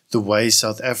the way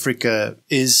South Africa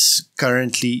is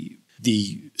currently,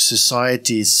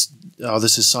 how the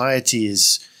society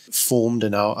is formed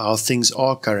and how things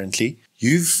are currently.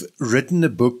 You've written a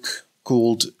book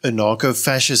called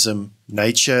Anarcho-Fascism,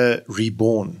 Nature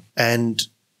Reborn. And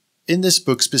in this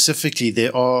book specifically,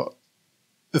 there are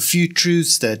a few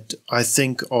truths that I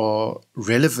think are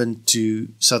relevant to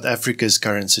South Africa's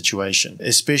current situation,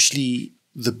 especially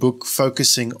the book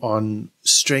focusing on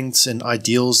strengths and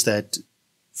ideals that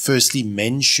firstly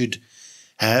men should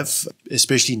have,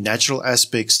 especially natural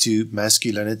aspects to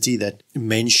masculinity, that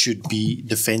men should be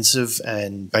defensive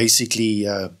and basically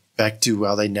back to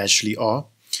how they naturally are.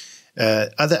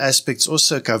 Other aspects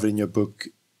also covered in your book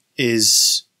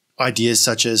is ideas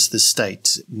such as the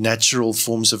state, natural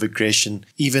forms of aggression,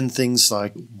 even things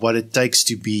like what it takes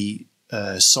to be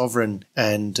sovereign,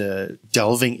 and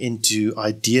delving into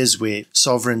ideas where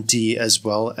sovereignty as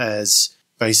well as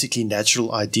basically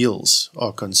natural ideals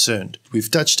are concerned. We've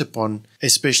touched upon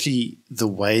especially the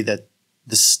way that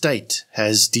the state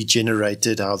has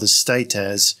degenerated, how the state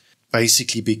has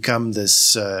basically become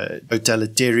this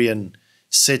totalitarian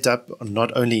setup,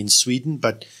 not only in Sweden,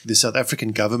 but the South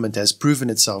African government has proven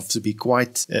itself to be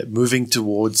quite moving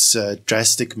towards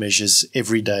drastic measures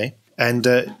every day. And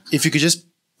if you could just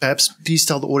perhaps please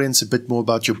tell the audience a bit more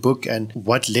about your book and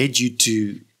what led you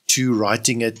to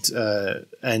writing it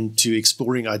and to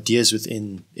exploring ideas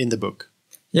within the book.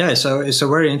 Yeah, so it's a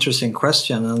very interesting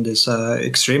question, and it's an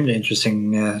extremely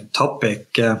interesting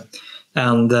topic.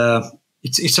 And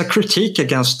it's a critique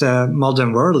against the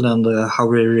modern world and how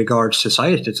we regard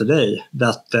society today,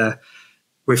 that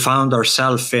we found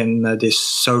ourselves in this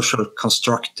social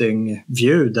constructing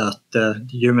view that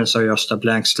humans are just a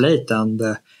blank slate, and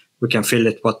we can fill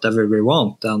it whatever we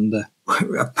want. And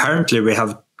apparently we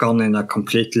have gone in a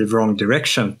completely wrong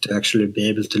direction to actually be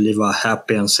able to live a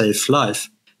happy and safe life.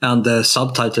 And the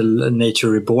subtitle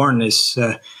Nature Reborn is,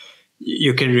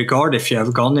 you can regard if you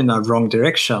have gone in a wrong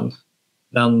direction,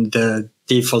 then the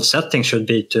default setting should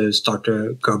be to start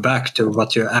to go back to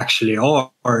what you actually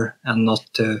are and not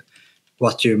to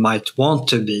what you might want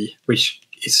to be, which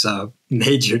is a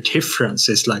major difference.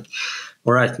 It's like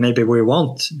all right, maybe we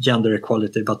want gender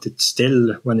equality, but it's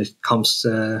still, when it comes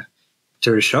to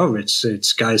the show,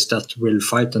 it's guys that will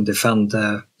fight and defend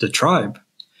the tribe.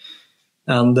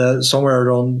 And somewhere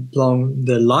along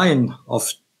the line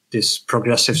of this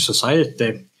progressive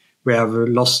society, we have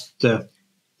lost the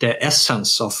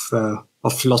essence of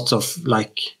lots of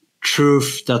like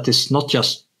truth that is not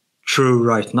just true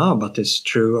right now, but is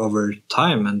true over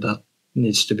time, and that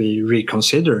needs to be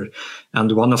reconsidered.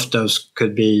 And one of those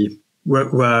could be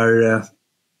where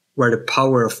the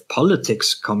power of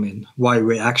politics come in, why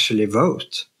we actually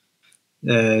vote,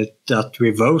 that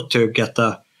we vote to get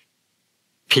a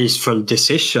peaceful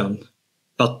decision,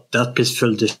 but that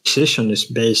peaceful decision is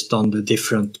based on the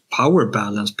different power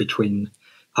balance between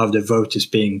how the vote is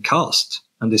being cast,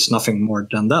 and it's nothing more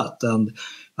than that. And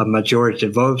a majority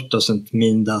vote doesn't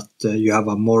mean that you have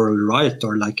a moral right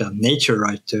or like a nature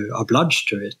right to oblige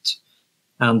to it.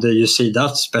 And you see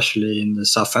that especially in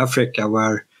South Africa,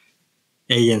 where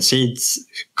ANCs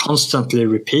constantly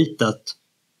repeat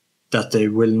that they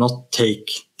will not take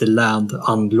the land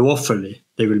unlawfully.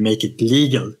 They will make it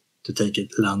legal to take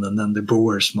it land, and then the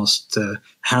Boers must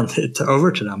hand it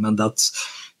over to them. And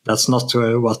that's not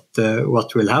what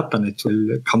will happen. It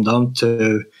will come down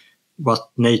to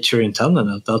what nature intended,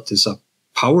 and that is a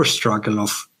power struggle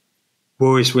of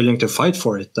who is willing to fight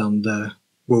for it and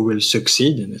who will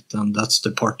succeed in it. And that's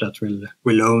the part that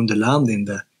will own the land in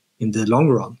the long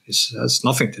run. It has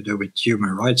nothing to do with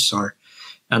human rights or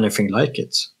anything like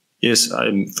it. Yes,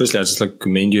 firstly, I'd just like to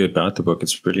commend you about the book.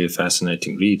 It's really a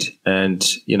fascinating read. And,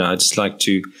 I'd just like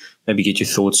to maybe get your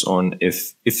thoughts on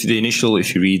if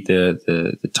you read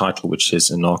the title, which says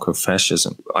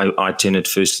Anarcho-Fascism, I tended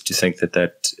firstly to think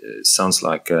that sounds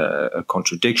like a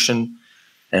contradiction.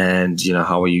 And,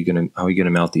 how are you going to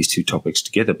melt these two topics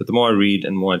together? But the more I read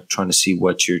and more I'm trying to see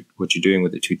what you're doing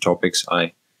with the two topics,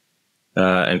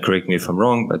 and correct me if I'm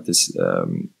wrong, but this,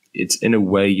 it's in a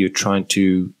way you're trying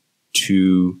to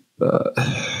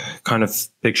kind of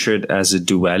picture it as a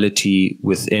duality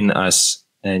within us,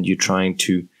 and you're trying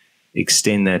to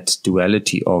extend that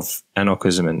duality of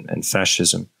anarchism and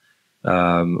fascism,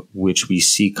 which we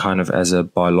see kind of as a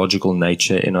biological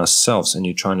nature in ourselves, and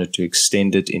you're trying to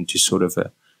extend it into sort of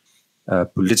a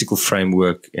political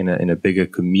framework in a bigger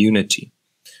community.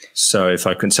 So if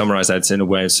I can summarize that, it's in a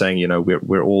way of saying,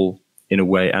 we're all in a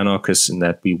way anarchists in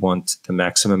that we want the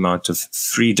maximum amount of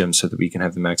freedom so that we can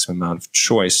have the maximum amount of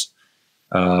choice,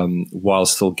 while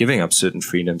still giving up certain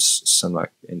freedoms, some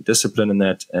like in discipline and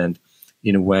that. And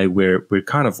in a way we're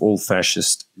kind of all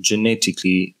fascist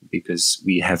genetically because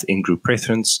we have in-group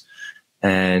preference.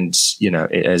 And,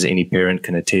 as any parent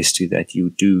can attest to that,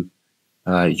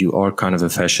 you are kind of a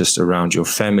fascist around your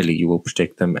family. You will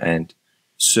protect them and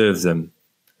serve them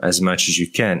as much as you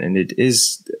can. And it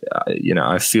is,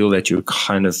 I feel that you're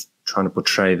kind of trying to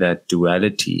portray that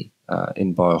duality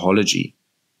in biology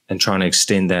and trying to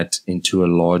extend that into a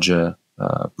larger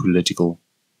political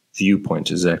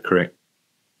viewpoint. Is that correct?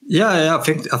 Yeah, I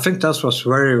think that was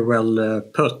very well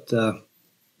put,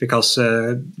 because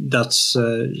that's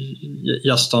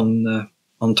just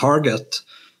on target.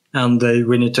 And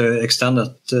we need to extend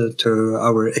it to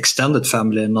our extended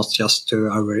family and not just to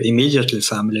our immediate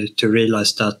family, to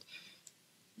realize that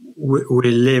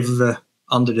we live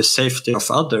under the safety of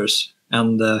others.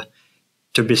 And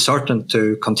to be certain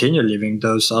to continue living,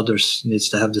 those others needs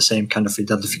to have the same kind of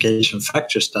identification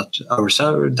factors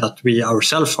that we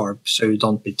ourselves are, so you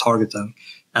don't be targeted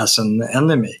as an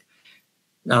enemy.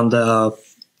 And a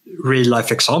real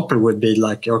life example would be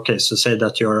like, okay, so say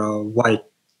that you're a white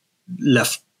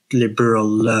left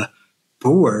liberal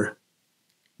Boer,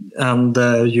 and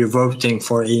you're voting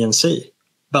for ANC.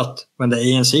 But when the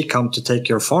ANC come to take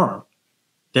your farm,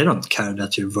 they don't care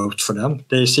that you vote for them.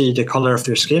 They see the color of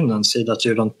your skin and see that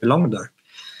you don't belong there.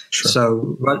 Sure.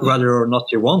 So whether or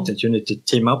not you want it, you need to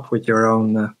team up with your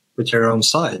own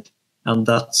side. And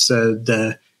that's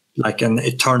like an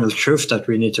eternal truth that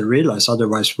we need to realize.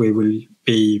 Otherwise, we will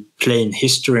be plain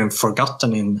history and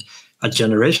forgotten in a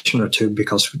generation or two,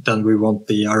 because then we won't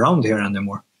be around here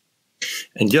anymore.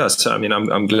 And yes, I mean,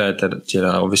 I'm glad that,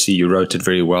 obviously you wrote it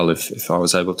very well if I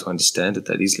was able to understand it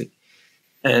that easily.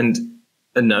 And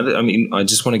another, I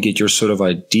just want to get your sort of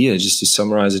idea just to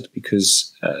summarize it,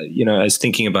 because, as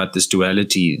thinking about this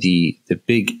duality, the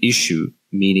big issue,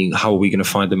 meaning how are we going to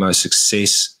find the most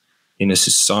success in a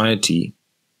society,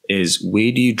 is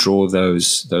where do you draw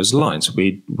those lines?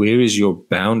 Where is your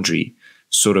boundary?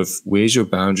 Sort of, where's your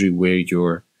boundary where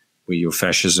your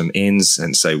fascism ends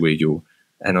and say where your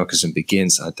anarchism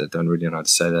begins? I don't really know how to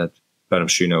say that, but I'm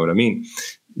sure you know what I mean.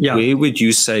 Yeah. Where would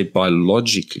you say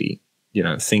biologically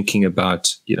thinking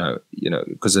about,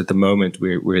 because at the moment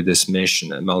we're this mesh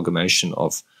and amalgamation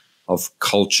of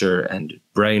culture and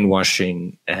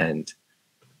brainwashing and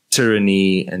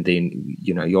tyranny, and then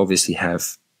you obviously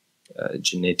have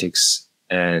genetics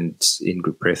and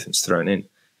in-group preference thrown in.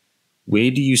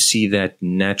 Where do you see that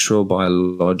natural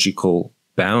biological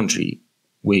boundary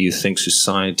where you think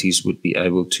societies would be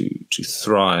able to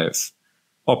thrive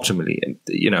optimally? And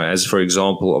as for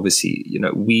example, obviously,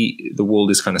 the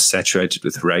world is kind of saturated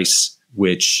with race,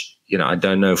 which I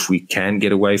don't know if we can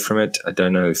get away from it. I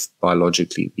don't know if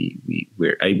biologically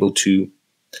we're able to.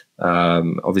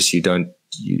 Obviously,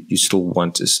 you still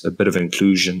want a bit of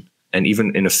inclusion, and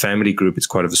even in a family group, it's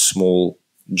quite of a small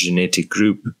genetic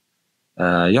group.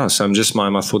 So I'm just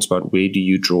my thoughts about where do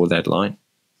you draw that line?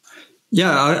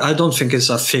 Yeah, I don't think it's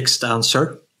a fixed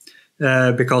answer.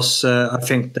 Because I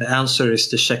think the answer is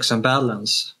the checks and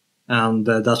balance, and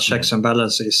that checks and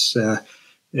balance is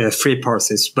three parts.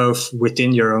 It's both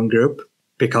within your own group,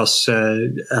 because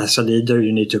as a leader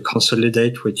you need to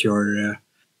consolidate with your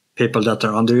people that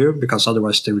are under you, because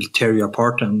otherwise they will tear you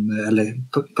apart and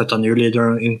put a new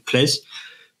leader in place.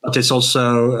 But it's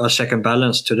also a check and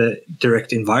balance to the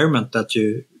direct environment that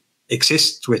you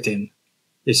exist within.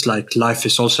 It's like life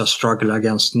is also a struggle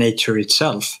against nature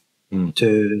itself.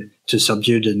 To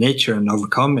subdue the nature and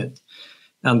overcome it.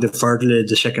 And thirdly,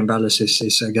 the check and balance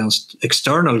is against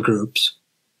external groups,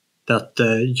 that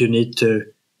you need to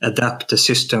adapt the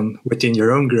system within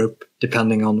your own group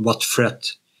depending on what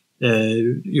threat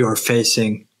you are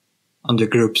facing on the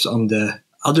groups on the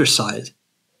other side.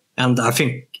 And I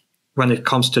think when it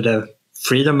comes to the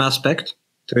freedom aspect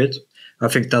to it, I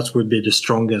think that would be the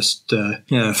strongest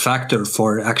factor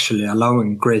for actually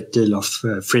allowing a great deal of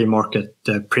free market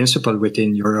principle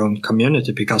within your own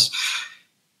community. Because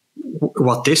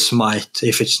what is might,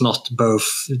 if it's not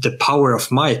both, the power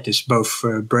of might is both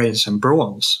brains and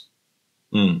brawns.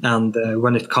 And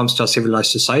when it comes to a civilized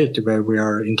society where we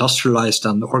are industrialized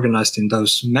and organized in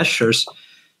those measures,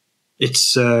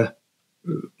 it's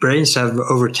brains have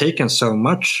overtaken so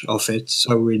much of it.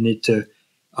 So we need to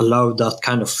allow that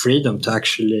kind of freedom to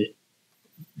actually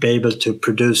be able to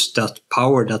produce that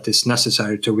power that is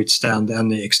necessary to withstand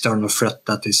any external threat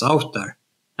that is out there.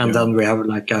 And then we have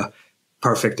like a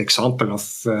perfect example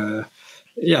of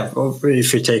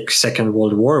if you take Second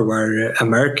World War, where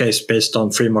America is based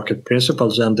on free market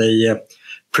principles, and they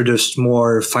produced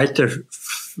more fighter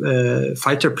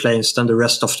planes than the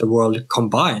rest of the world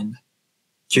combined,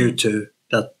 due to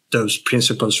that those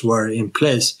principles were in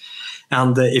place.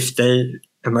 And if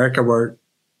America were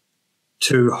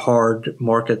too hard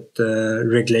market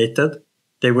regulated,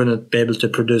 they wouldn't be able to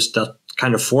produce that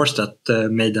kind of force that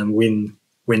made them win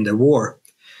the war.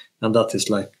 And that is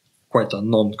like quite a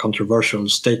non-controversial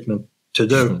statement to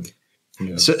do.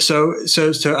 Yeah. So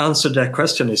to answer that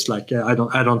question is like I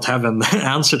don't have an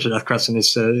answer to that question.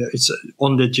 It's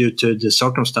only due to the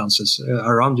circumstances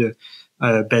around you,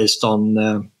 based on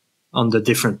the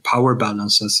different power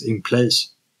balances in place.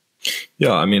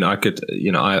 Yeah, I mean, I could,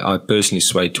 I personally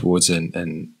sway towards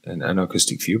an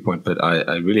anarchistic viewpoint, but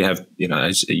I really have,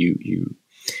 as you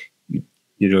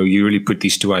really put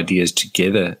these two ideas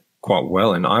together quite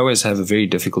well. And I always have a very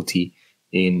difficulty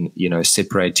in,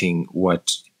 separating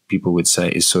what people would say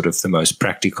is sort of the most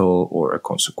practical or a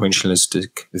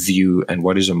consequentialistic view and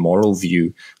what is a moral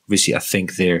view. Obviously, I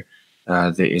think there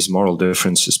is moral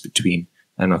differences between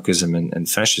anarchism and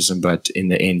fascism, but in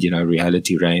the end,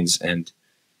 reality reigns, and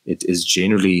it is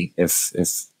generally if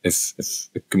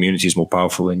a community is more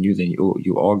powerful than you, then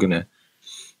you are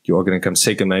gonna come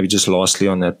second. Maybe just lastly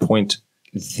on that point,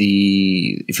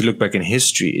 if you look back in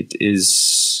history, it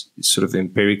is sort of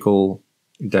empirical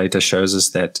data shows us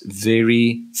that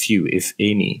very few, if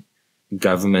any,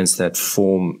 governments that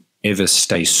form ever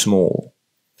stay small,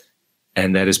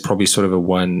 and that is probably sort of a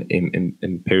one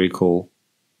empirical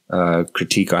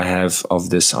critique I have of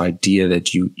this idea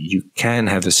that you can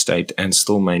have a state and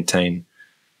still maintain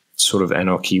sort of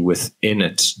anarchy within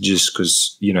it, just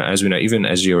because, as we know, even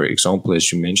as your example, as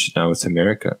you mentioned now with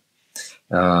America,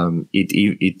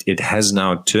 it has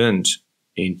now turned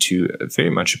into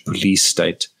very much a police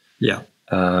state. Yeah.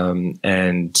 And,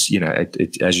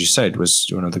 it, as you say, it was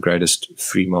one of the greatest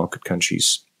free market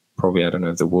countries, probably, I don't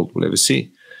know if the world will ever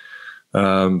see.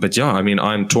 But yeah, I mean,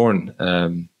 I'm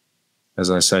torn, as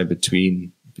I say,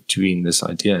 between this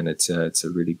idea, and it's a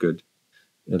really good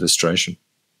illustration.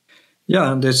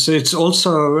 Yeah, and it's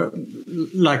also,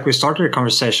 like we started a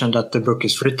conversation, that the book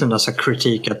is written as a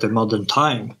critique at the modern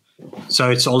time. So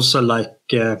it's also like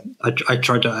I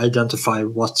try to identify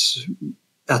what's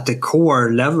at the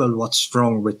core level, what's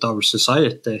wrong with our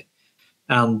society.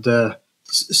 And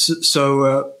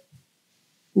so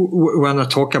when I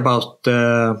talk about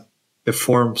the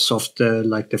forms of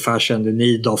the fashion, the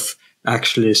need of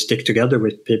actually stick together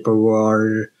with people who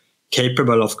are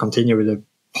capable of continuing the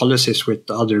policies with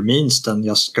other means than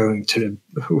just going to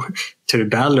the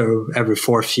ballot every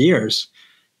 4 years.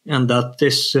 And that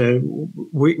this,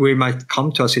 we might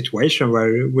come to a situation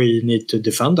where we need to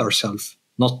defend ourselves,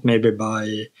 not maybe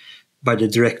by the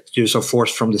direct use of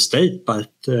force from the state,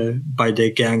 but by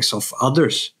the gangs of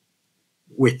others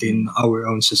within our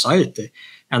own society.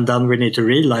 And then we need to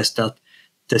realize that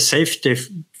the safety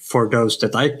for those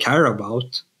that I care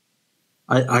about,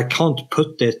 I can't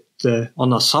put it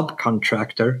on a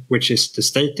subcontractor, which is the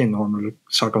state in normal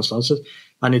circumstances.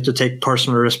 I need to take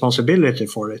personal responsibility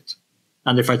for it.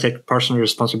 And if I take personal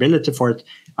responsibility for it,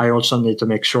 I also need to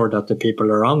make sure that the people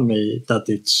around me, that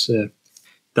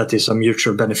is a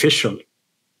mutual beneficial.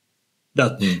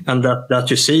 And that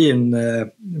you see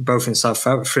in both in South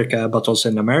Africa but also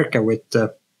in America with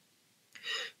the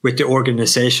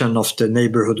organization of the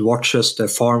neighborhood watches, the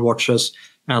farm watches,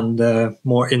 and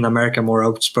more in America, more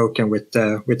outspoken with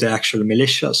the actual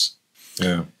militias.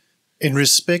 Yeah. In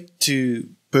respect to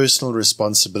personal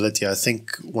responsibility, I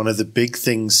think one of the big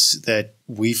things that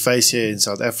we face here in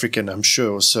South Africa, and I'm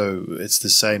sure also it's the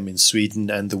same in Sweden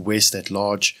and the West at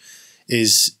large,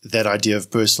 is that idea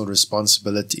of personal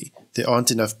responsibility. There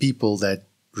aren't enough people that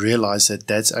realize that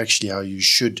that's actually how you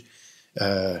should,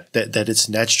 that it's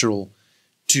natural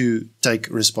to take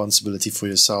responsibility for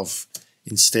yourself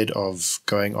instead of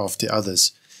going after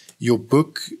others. Your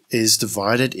book is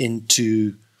divided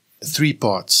into 3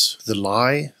 parts: the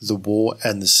lie, the war,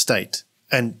 and the state.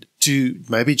 And to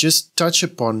maybe just touch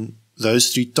upon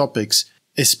those 3 topics,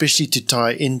 especially to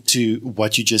tie into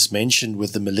what you just mentioned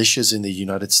with the militias in the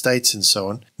United States and so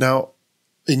on. Now,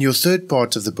 in your 3rd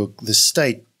part of the book, the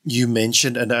state, you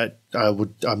mentioned, and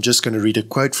I'm just going to read a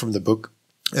quote from the book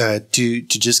to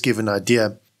just give an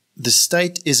idea. The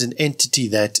state is an entity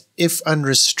that, if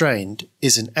unrestrained,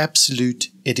 is an absolute.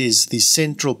 It is the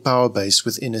central power base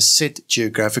within a set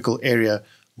geographical area,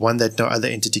 one that no other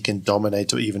entity can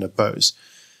dominate or even oppose.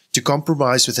 To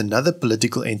compromise with another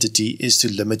political entity is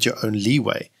to limit your own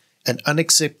leeway, an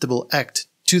unacceptable act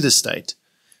to the state.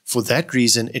 For that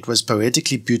reason, it was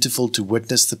poetically beautiful to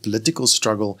witness the political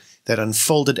struggle that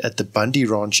unfolded at the Bundy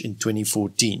Ranch in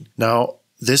 2014. Now,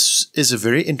 this is a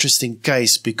very interesting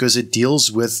case because it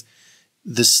deals with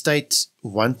the state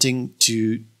wanting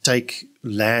to take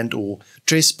land or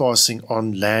trespassing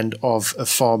on land of a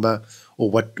farmer, or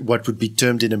what would be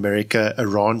termed in America a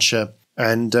rancher.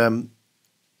 And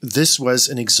this was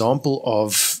an example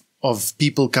of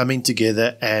people coming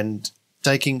together and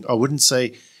taking, I wouldn't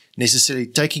say necessarily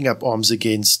taking up arms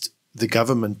against the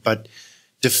government, but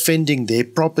defending their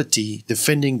property,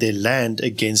 defending their land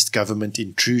against government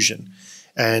intrusion.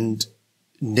 And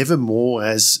nevermore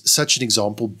has such an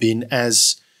example been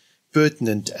as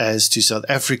pertinent as to South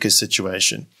Africa's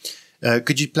situation.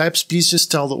 Could you perhaps please just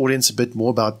tell the audience a bit more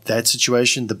about that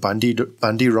situation, the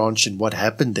Bundy Ranch, and what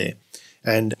happened there,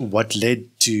 and what led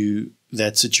to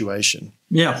that situation?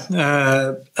 Yeah,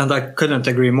 and I couldn't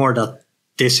agree more that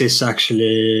this is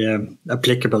actually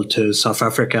applicable to South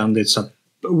Africa, and it's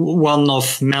one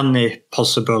of many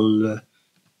possible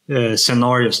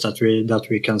scenarios that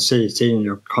we can see in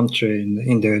your country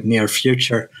in the near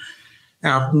future.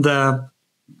 And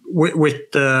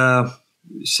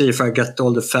see if I get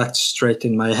all the facts straight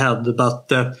in my head, but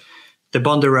the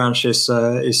Bundy Ranch is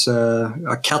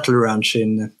a cattle ranch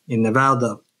in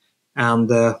Nevada, and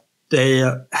they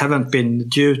haven't been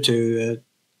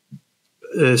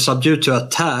subject to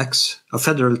a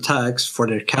federal tax for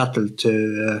their cattle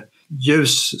to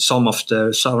use some of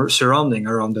the surrounding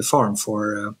around the farm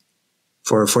for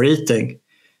eating,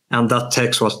 and that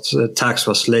tax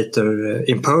was later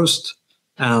imposed,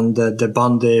 and the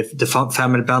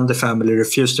Bundy family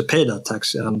refused to pay that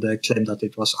tax and claimed that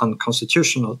it was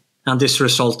unconstitutional. And this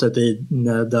resulted in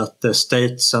that the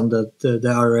states and the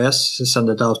IRS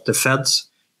sent out the feds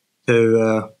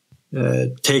to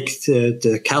take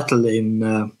the cattle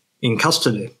in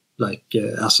custody, like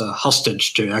as a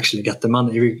hostage to actually get the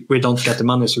money. We don't get the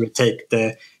money, so we take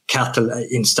the cattle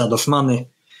instead of money.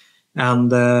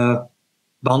 And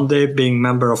Bundy, being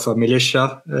member of a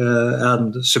militia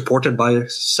and supported by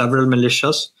several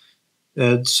militias,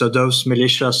 so those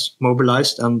militias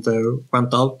mobilized and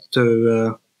went out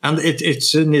to... and it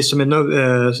needs to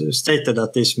be stated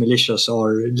that these militias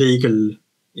are legal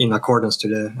in accordance to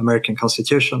the American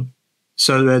Constitution.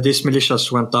 So these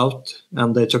militias went out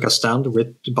and they took a stand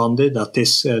with Bundy that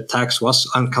this tax was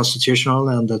unconstitutional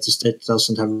and that the state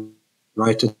doesn't have the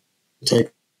right to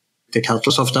take the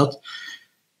cattle of that.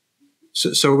 And the Bundy family refused to pay that tax and claimed that it was unconstitutional. And this resulted in that the states and the IRS sent out the feds to take the cattle instead of money. And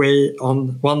So we,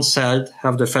 on one side,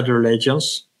 have the federal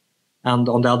agents, and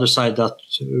on the other side that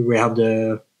we have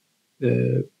the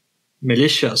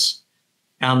militias.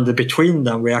 And between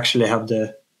them, we actually have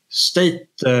the state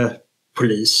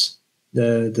police,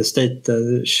 the state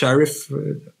sheriff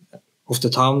of the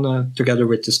town, together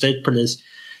with the state police,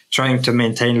 trying to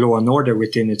maintain law and order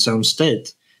within its own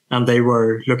state. And they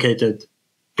were located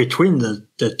between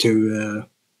the two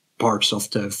parts of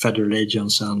the federal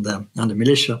agents and the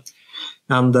militia.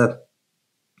 And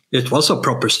it was a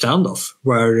proper standoff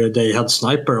where they had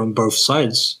sniper on both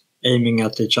sides aiming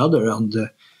at each other, and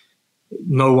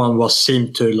no one was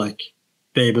seen to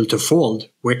be able to fold,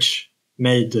 which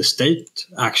made the state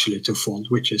actually to fold,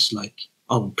 which is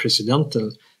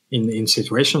unprecedented in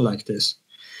situation like this,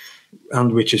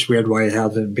 and which is weird why it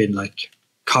hasn't been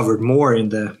covered more in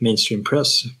the mainstream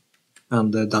press,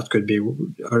 and that could be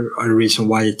a reason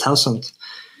why it hasn't.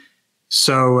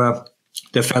 So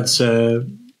the feds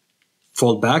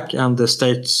fall back, and the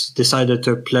states decided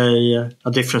to play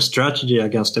a different strategy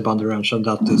against the Banderange, and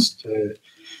that is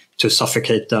to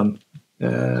suffocate them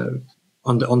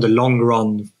on the long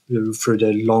run through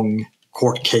the long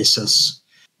court cases.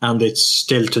 And it's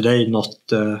still today not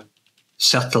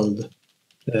settled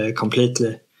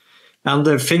completely. And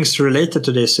the things related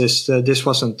to this is, this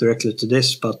wasn't directly to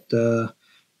this, but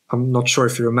I'm not sure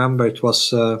if you remember, it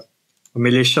was a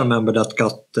militia member that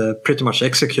got pretty much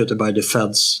executed by the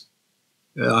feds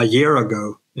a year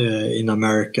ago in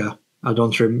America. I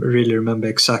don't really remember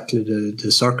exactly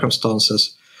the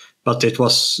circumstances, but it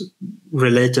was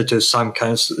related to same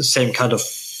kind of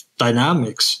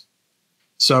dynamics.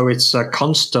 So it's a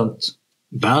constant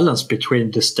balance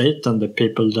between the state and the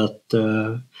people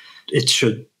that it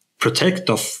should protect.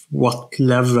 Of what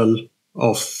level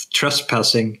of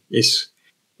trespassing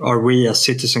are we as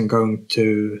citizens going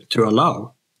to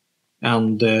allow?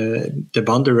 And the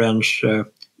Banderange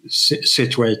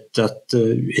situate that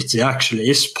it actually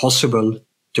is possible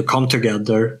to come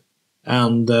together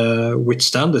and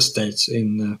withstand the states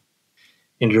in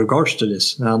regards to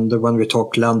this. And when we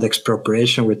talk land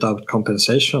expropriation without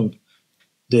compensation,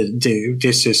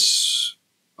 this is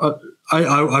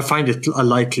I find it a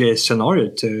likely scenario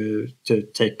to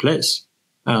take place.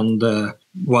 And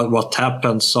what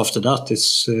happens after that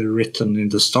is written in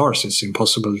the stars. It's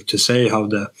impossible to say how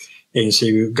the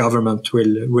ANC government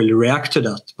will react to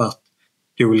that, but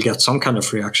you will get some kind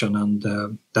of reaction,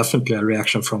 and definitely a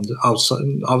reaction from the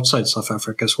outside South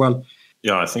Africa as well.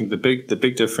 Yeah, I think the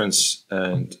big difference,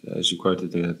 and as you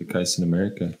quoted the case in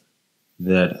America,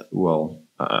 that, well,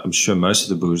 I'm sure most of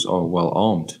the Boers are well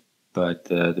armed, but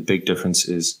the big difference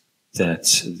is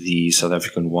that the South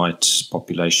African white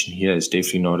population here is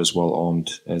definitely not as well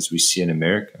armed as we see in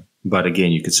America. But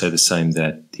again, you could say the same,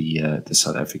 that the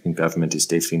South African government is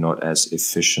definitely not as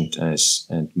efficient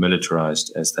and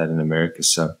militarized as that in America.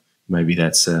 So maybe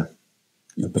that's a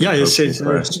it's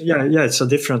a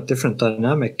different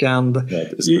dynamic, and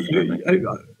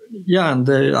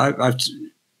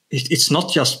it's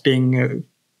not just being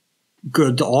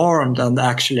good armed and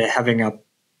actually having a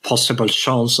possible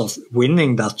chance of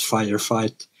winning that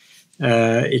firefight.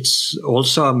 It's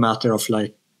also a matter of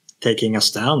taking a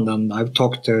stand. And I've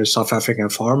talked to South African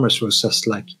farmers who says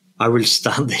I will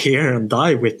stand here and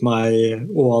die with my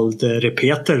old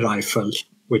repeater rifle,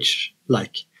 which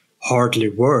hardly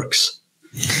works.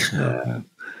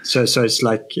 So it's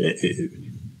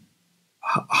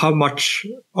how much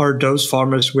are those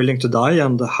farmers willing to die,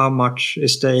 and how much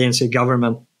is the ANC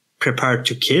government prepared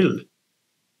to kill?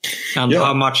 And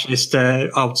how much is the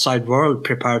outside world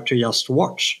prepared to just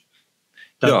watch?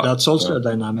 That's also a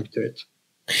dynamic to it.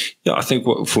 Yeah, I think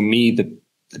for me, the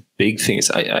big thing is,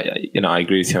 I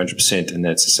agree with you 100%, and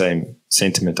that's the same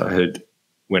sentiment I heard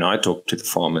when I talked to the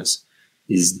farmers,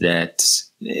 is that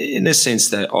in a sense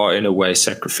they are in a way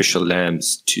sacrificial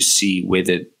lambs to see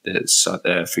whether the South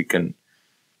African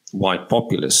white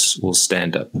populace will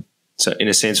stand up. So in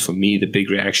a sense, for me, the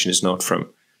big reaction is not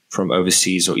from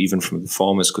overseas or even from the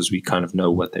farmers, because we kind of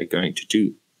know what they're going to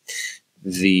do.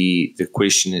 The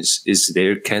question is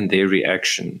can their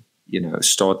reaction,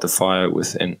 start the fire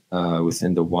within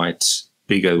the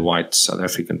bigger white South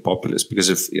African populace? Because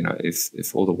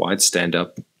if all the whites stand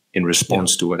up in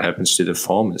response to what happens to the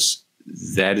farmers,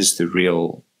 that is the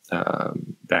real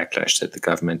backlash that the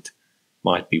government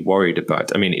might be worried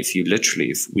about. I mean,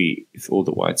 if all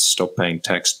the whites stop paying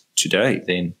tax today,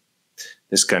 then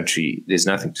this country, there's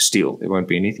nothing to steal. There won't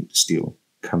be anything to steal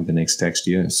come the next tax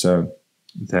year. So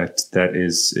that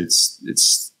is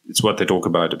it's what they talk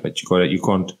about. But you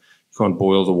can't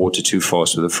boil the water too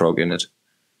fast with a frog in it.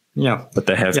 Yeah, but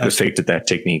they have perfected that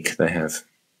technique. They have.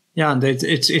 Yeah, and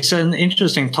it's an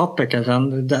interesting topic,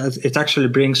 and it actually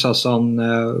brings us on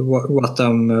what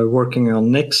I'm working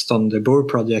on next on the Boer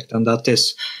Project, and that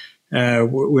is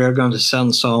we are going to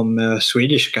send some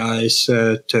Swedish guys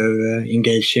to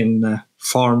engage in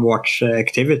farm watch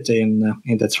activity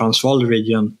in the Transvaal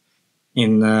region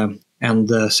in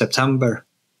end September.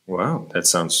 Wow, that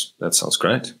sounds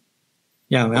great.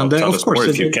 Yeah, well, and tell of us course more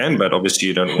if you can, but obviously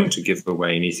you don't want to give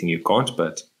away anything you can't.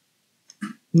 But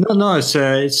no, it's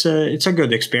a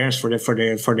good experience for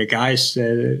the guys.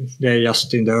 They're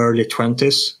just in the early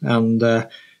 20s, and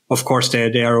of course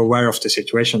they are aware of the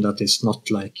situation, that it's not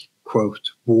like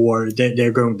quote war.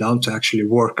 They're going down to actually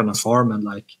work on a farm and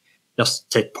like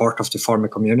just take part of the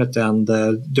farming community and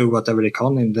do whatever they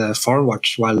can in the farm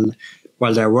watch while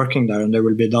they're working there, and they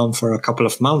will be down for a couple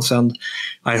of months. And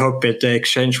I hope the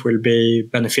exchange will be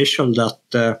beneficial,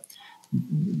 that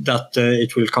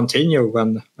it will continue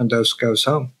when those goes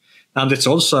home. And it's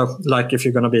also like, if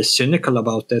you're going to be cynical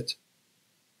about it,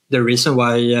 the reason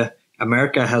why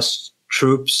America has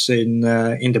troops in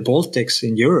the Baltics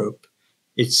in Europe,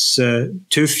 it's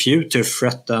too few to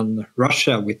threaten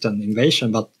Russia with an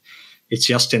invasion, but it's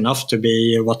just enough to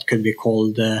be what could be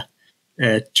called a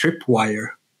tripwire.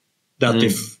 That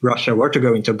if Russia were to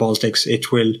go into Baltics,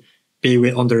 it will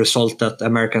be on the result that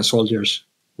American soldiers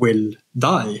will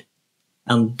die.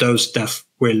 And those deaths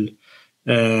will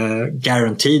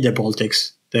guarantee the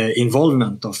Baltics the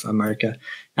involvement of America.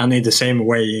 And in the same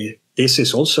way, this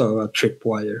is also a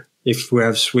tripwire. If we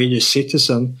have Swedish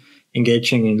citizens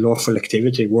engaging in lawful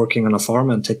activity, working on a farm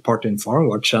and take part in farm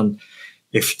watch, and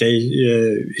if they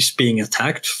is being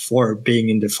attacked for being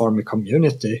in the farming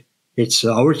community, it's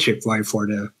our tripwire for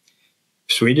the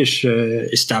Swedish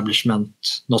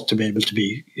establishment not to be able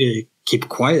to keep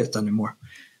quiet anymore.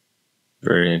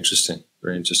 Very interesting.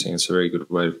 Very interesting. It's a very good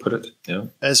way to put it. Yeah.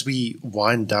 As we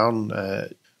wind down,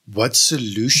 what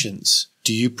solutions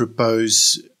do you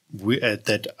propose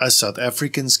that us South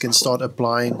Africans can start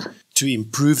applying to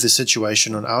improve the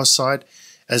situation on our side,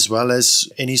 as well as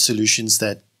any solutions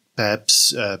that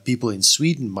perhaps people in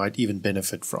Sweden might even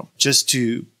benefit from? Just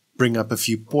to bring up a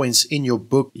few points in your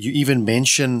book, you even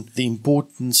mention the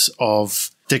importance of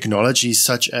technologies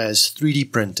such as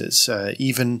 3D printers,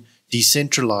 even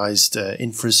decentralized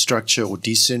infrastructure or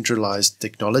decentralized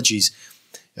technologies,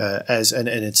 and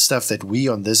it's stuff that we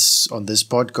on this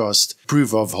podcast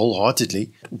approve of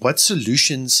wholeheartedly. What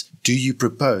solutions do you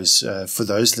propose for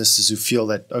those listeners who feel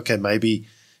that, okay, maybe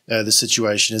the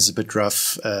situation is a bit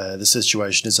rough, the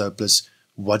situation is hopeless?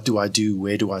 What do I do?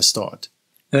 Where do I start?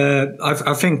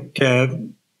 I think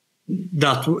that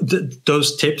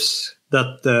those tips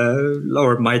that,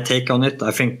 or my take on it,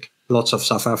 I think lots of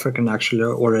South African actually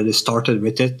already started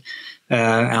with it,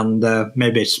 and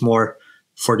maybe it's more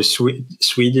for the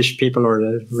Swedish people or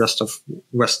the rest of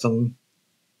Western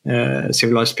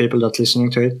civilized people that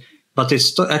listening to it. But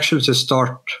it's actually to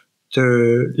start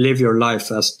to live your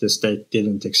life as the state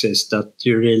didn't exist, that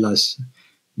you realize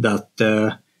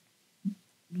that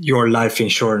your life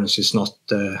insurance is not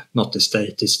the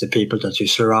state, it's the people that you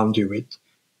surround you with,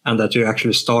 and that you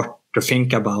actually start to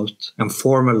think about and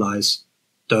formalize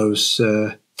those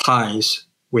ties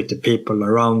with the people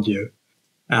around you,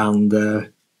 and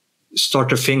start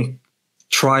to think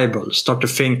tribal, start to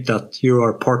think that you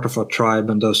are part of a tribe,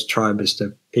 and those tribe is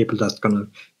the people that's going to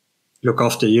look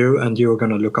after you, and you're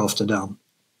going to look after them.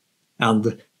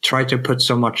 And try to put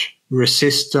so much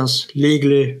resistance,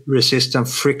 legally resistant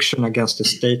friction against the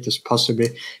state as possible,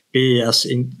 be as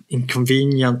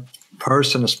inconvenient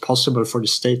person as possible for the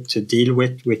state to deal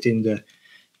with within the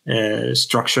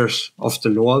structures of the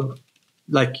law.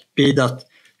 Like, be that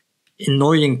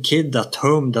annoying kid at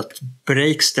home that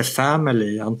breaks the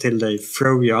family until they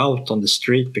throw you out on the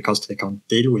street because they can't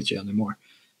deal with you anymore.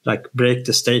 Like, break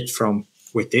the state from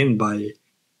within by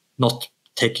not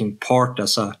taking part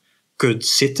as a good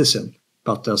citizen,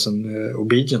 but as an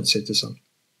obedient citizen,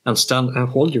 and stand and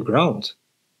hold your ground.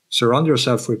 Surround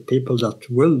yourself with people that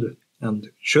will and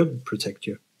should protect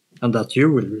you, and that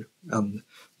you will and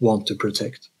want to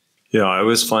protect. Yeah, I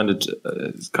always find it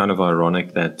kind of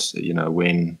ironic that,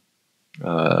 when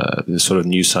the sort of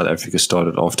new South Africa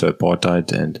started after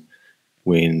apartheid, and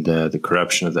when the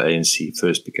corruption of the ANC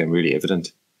first became really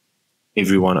evident,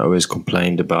 everyone always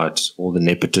complained about all the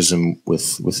nepotism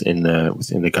within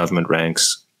the government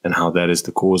ranks, and how that is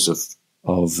the cause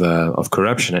of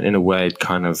corruption. And in a way, it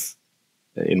kind of,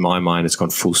 in my mind, it's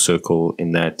gone full circle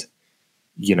in that,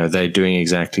 they're doing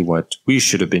exactly what we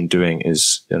should have been doing,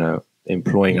 is,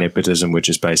 employing nepotism, which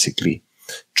is basically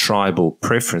tribal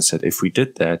preference. That if we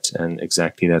did that, and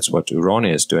exactly that's what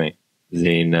Urania is doing,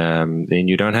 then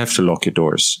you don't have to lock your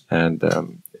doors. And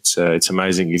it's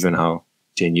amazing even how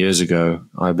 10 years ago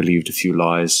I believed a few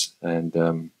lies, and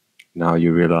now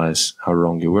you realize how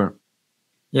wrong you were.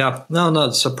 Yeah, no,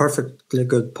 it's a perfectly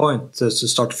good point to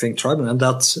start to think tribal. And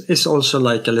that is also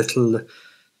like a little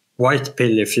white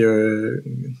pill, if you're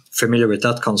familiar with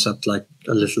that concept, like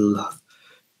a little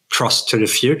trust to the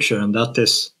future. And that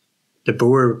is the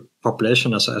Boer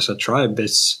population as a tribe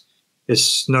is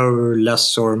no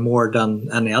less or more than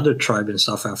any other tribe in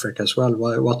South Africa as well.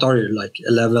 What are you, like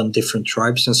 11 different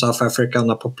tribes in South Africa on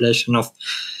a population of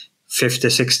 50,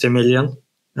 60 million?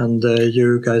 And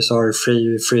you guys are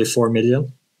 4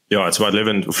 million. Yeah, it's about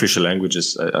 11 official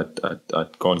languages. I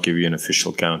can't give you an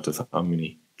official count of how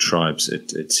many tribes.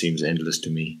 It seems endless to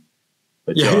me.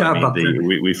 But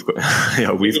we've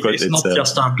got it's not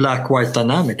just a black-white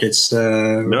dynamic. It's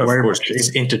very much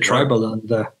intertribal, and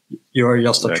you're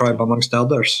just a tribe amongst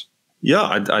others.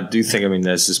 Yeah, I do think. I mean,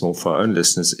 there's just more for our own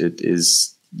listeners. It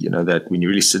is, that when you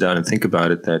really sit down and think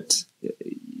about it, that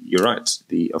you're right.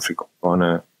 The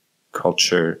Afrikaner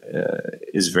culture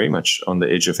is very much on the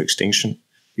edge of extinction.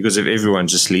 Because if everyone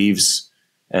just leaves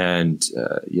and,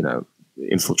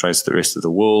 infiltrates the rest of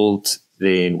the world,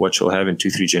 then what you'll have in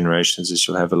 2-3 generations is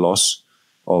you'll have a loss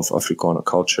of Afrikaner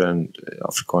culture and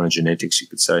Afrikaner genetics, you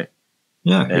could say.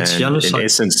 Yeah, it's genocide. In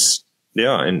essence,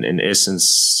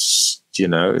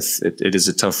 it is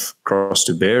a tough cross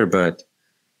to bear, but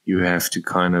you have to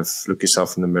kind of look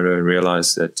yourself in the mirror and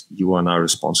realize that you are now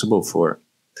responsible for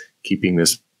keeping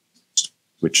this,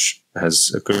 which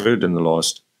has occurred in the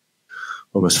last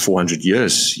almost 400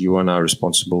 years. You are now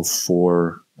responsible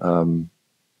for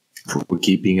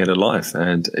keeping it alive.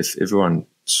 And if everyone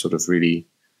sort of really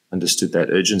understood that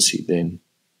urgency, then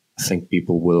I think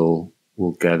people will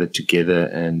gather together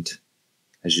and,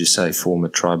 as you say, form a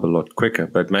tribe a lot quicker.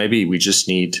 But maybe we just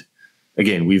need,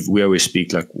 again, we always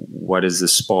speak like, what is the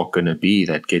spark going to be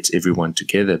that gets everyone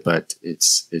together? But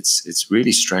it's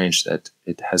really strange that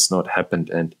it has not happened.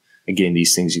 And again,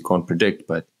 these things you can't predict,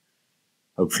 but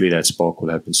hopefully that spark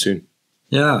will happen soon.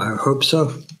 Yeah, I hope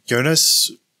so.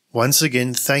 Jonas, once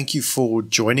again, thank you for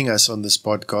joining us on this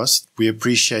podcast. We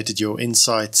appreciated your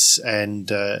insights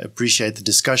and appreciate the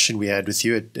discussion we had with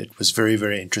you. It was very,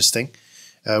 very interesting.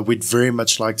 We'd very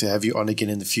much like to have you on again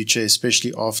in the future,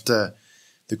 especially after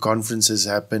the conference has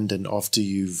happened and after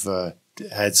you've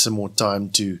had some more time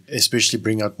to especially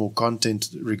bring out more content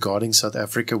regarding South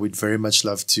Africa. We'd very much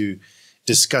love to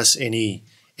discuss any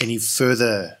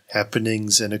further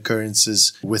happenings and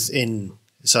occurrences within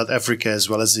South Africa as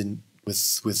well as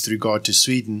with regard to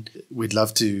Sweden. We'd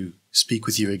love to speak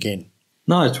with you again.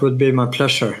 No, it would be my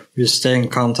pleasure. We stay in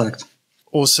contact.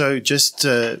 Also, just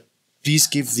please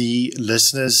give the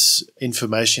listeners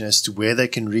information as to where they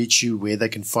can reach you, where they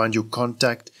can find your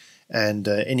contact, and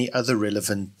any other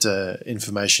relevant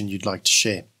information you'd like to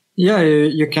share. Yeah,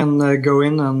 you can go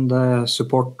in and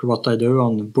support what I do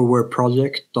on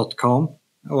boerproject.com.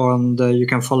 And you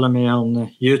can follow me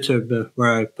on YouTube,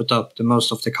 where I put up the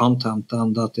most of the content,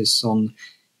 and that is on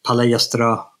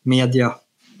Palestra Media.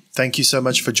 Thank you so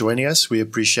much for joining us. We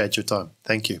appreciate your time.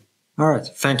 Thank you. All right.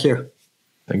 Thank you.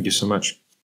 Thank you so much.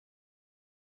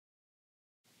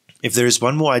 If there is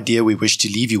one more idea we wish to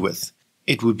leave you with,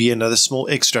 it would be another small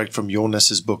extract from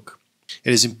Jonas's book.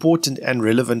 It is important and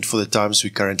relevant for the times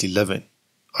we currently live in.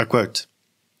 I quote,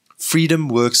 "Freedom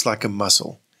works like a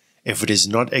muscle. If it is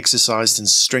not exercised and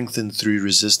strengthened through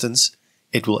resistance,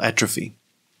 it will atrophy.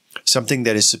 Something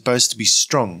that is supposed to be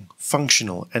strong,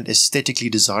 functional, and aesthetically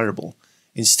desirable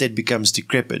instead becomes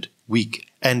decrepit, weak,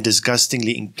 and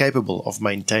disgustingly incapable of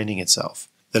maintaining itself.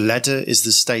 The latter is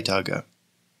the state hugger,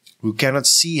 who cannot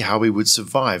see how he would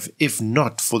survive if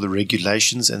not for the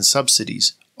regulations and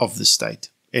subsidies of the state."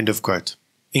 End of quote.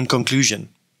 In conclusion,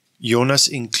 Jonas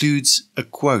includes a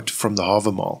quote from the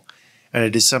Havermal, and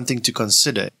it is something to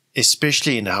consider,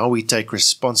 especially in how we take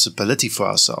responsibility for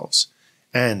ourselves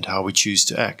and how we choose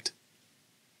to act.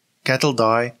 Cattle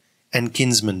die and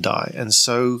kinsmen die, and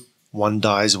so one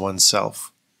dies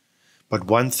oneself. But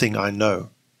one thing I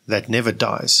know that never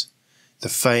dies, the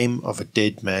fame of a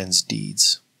dead man's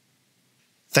deeds.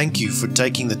 Thank you for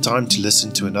taking the time to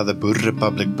listen to another Boer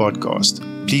Republic podcast.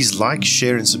 Please like,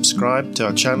 share, and subscribe to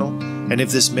our channel. And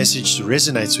if this message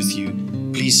resonates with you,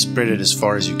 please spread it as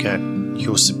far as you can.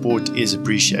 Your support is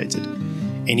appreciated.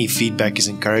 Any feedback is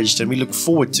encouraged, and we look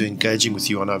forward to engaging with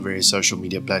you on our various social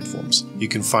media platforms. You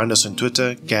can find us on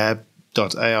Twitter,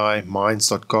 gab.ai,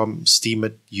 minds.com,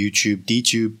 Steemit, YouTube,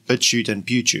 DTube, BitChute, and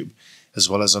PewTube, as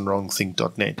well as on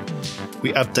wrongthink.net.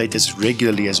 We update as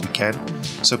regularly as we can,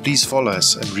 so please follow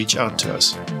us and reach out to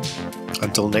us.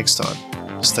 Until next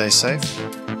time, stay safe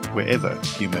wherever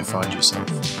you may find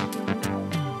yourself.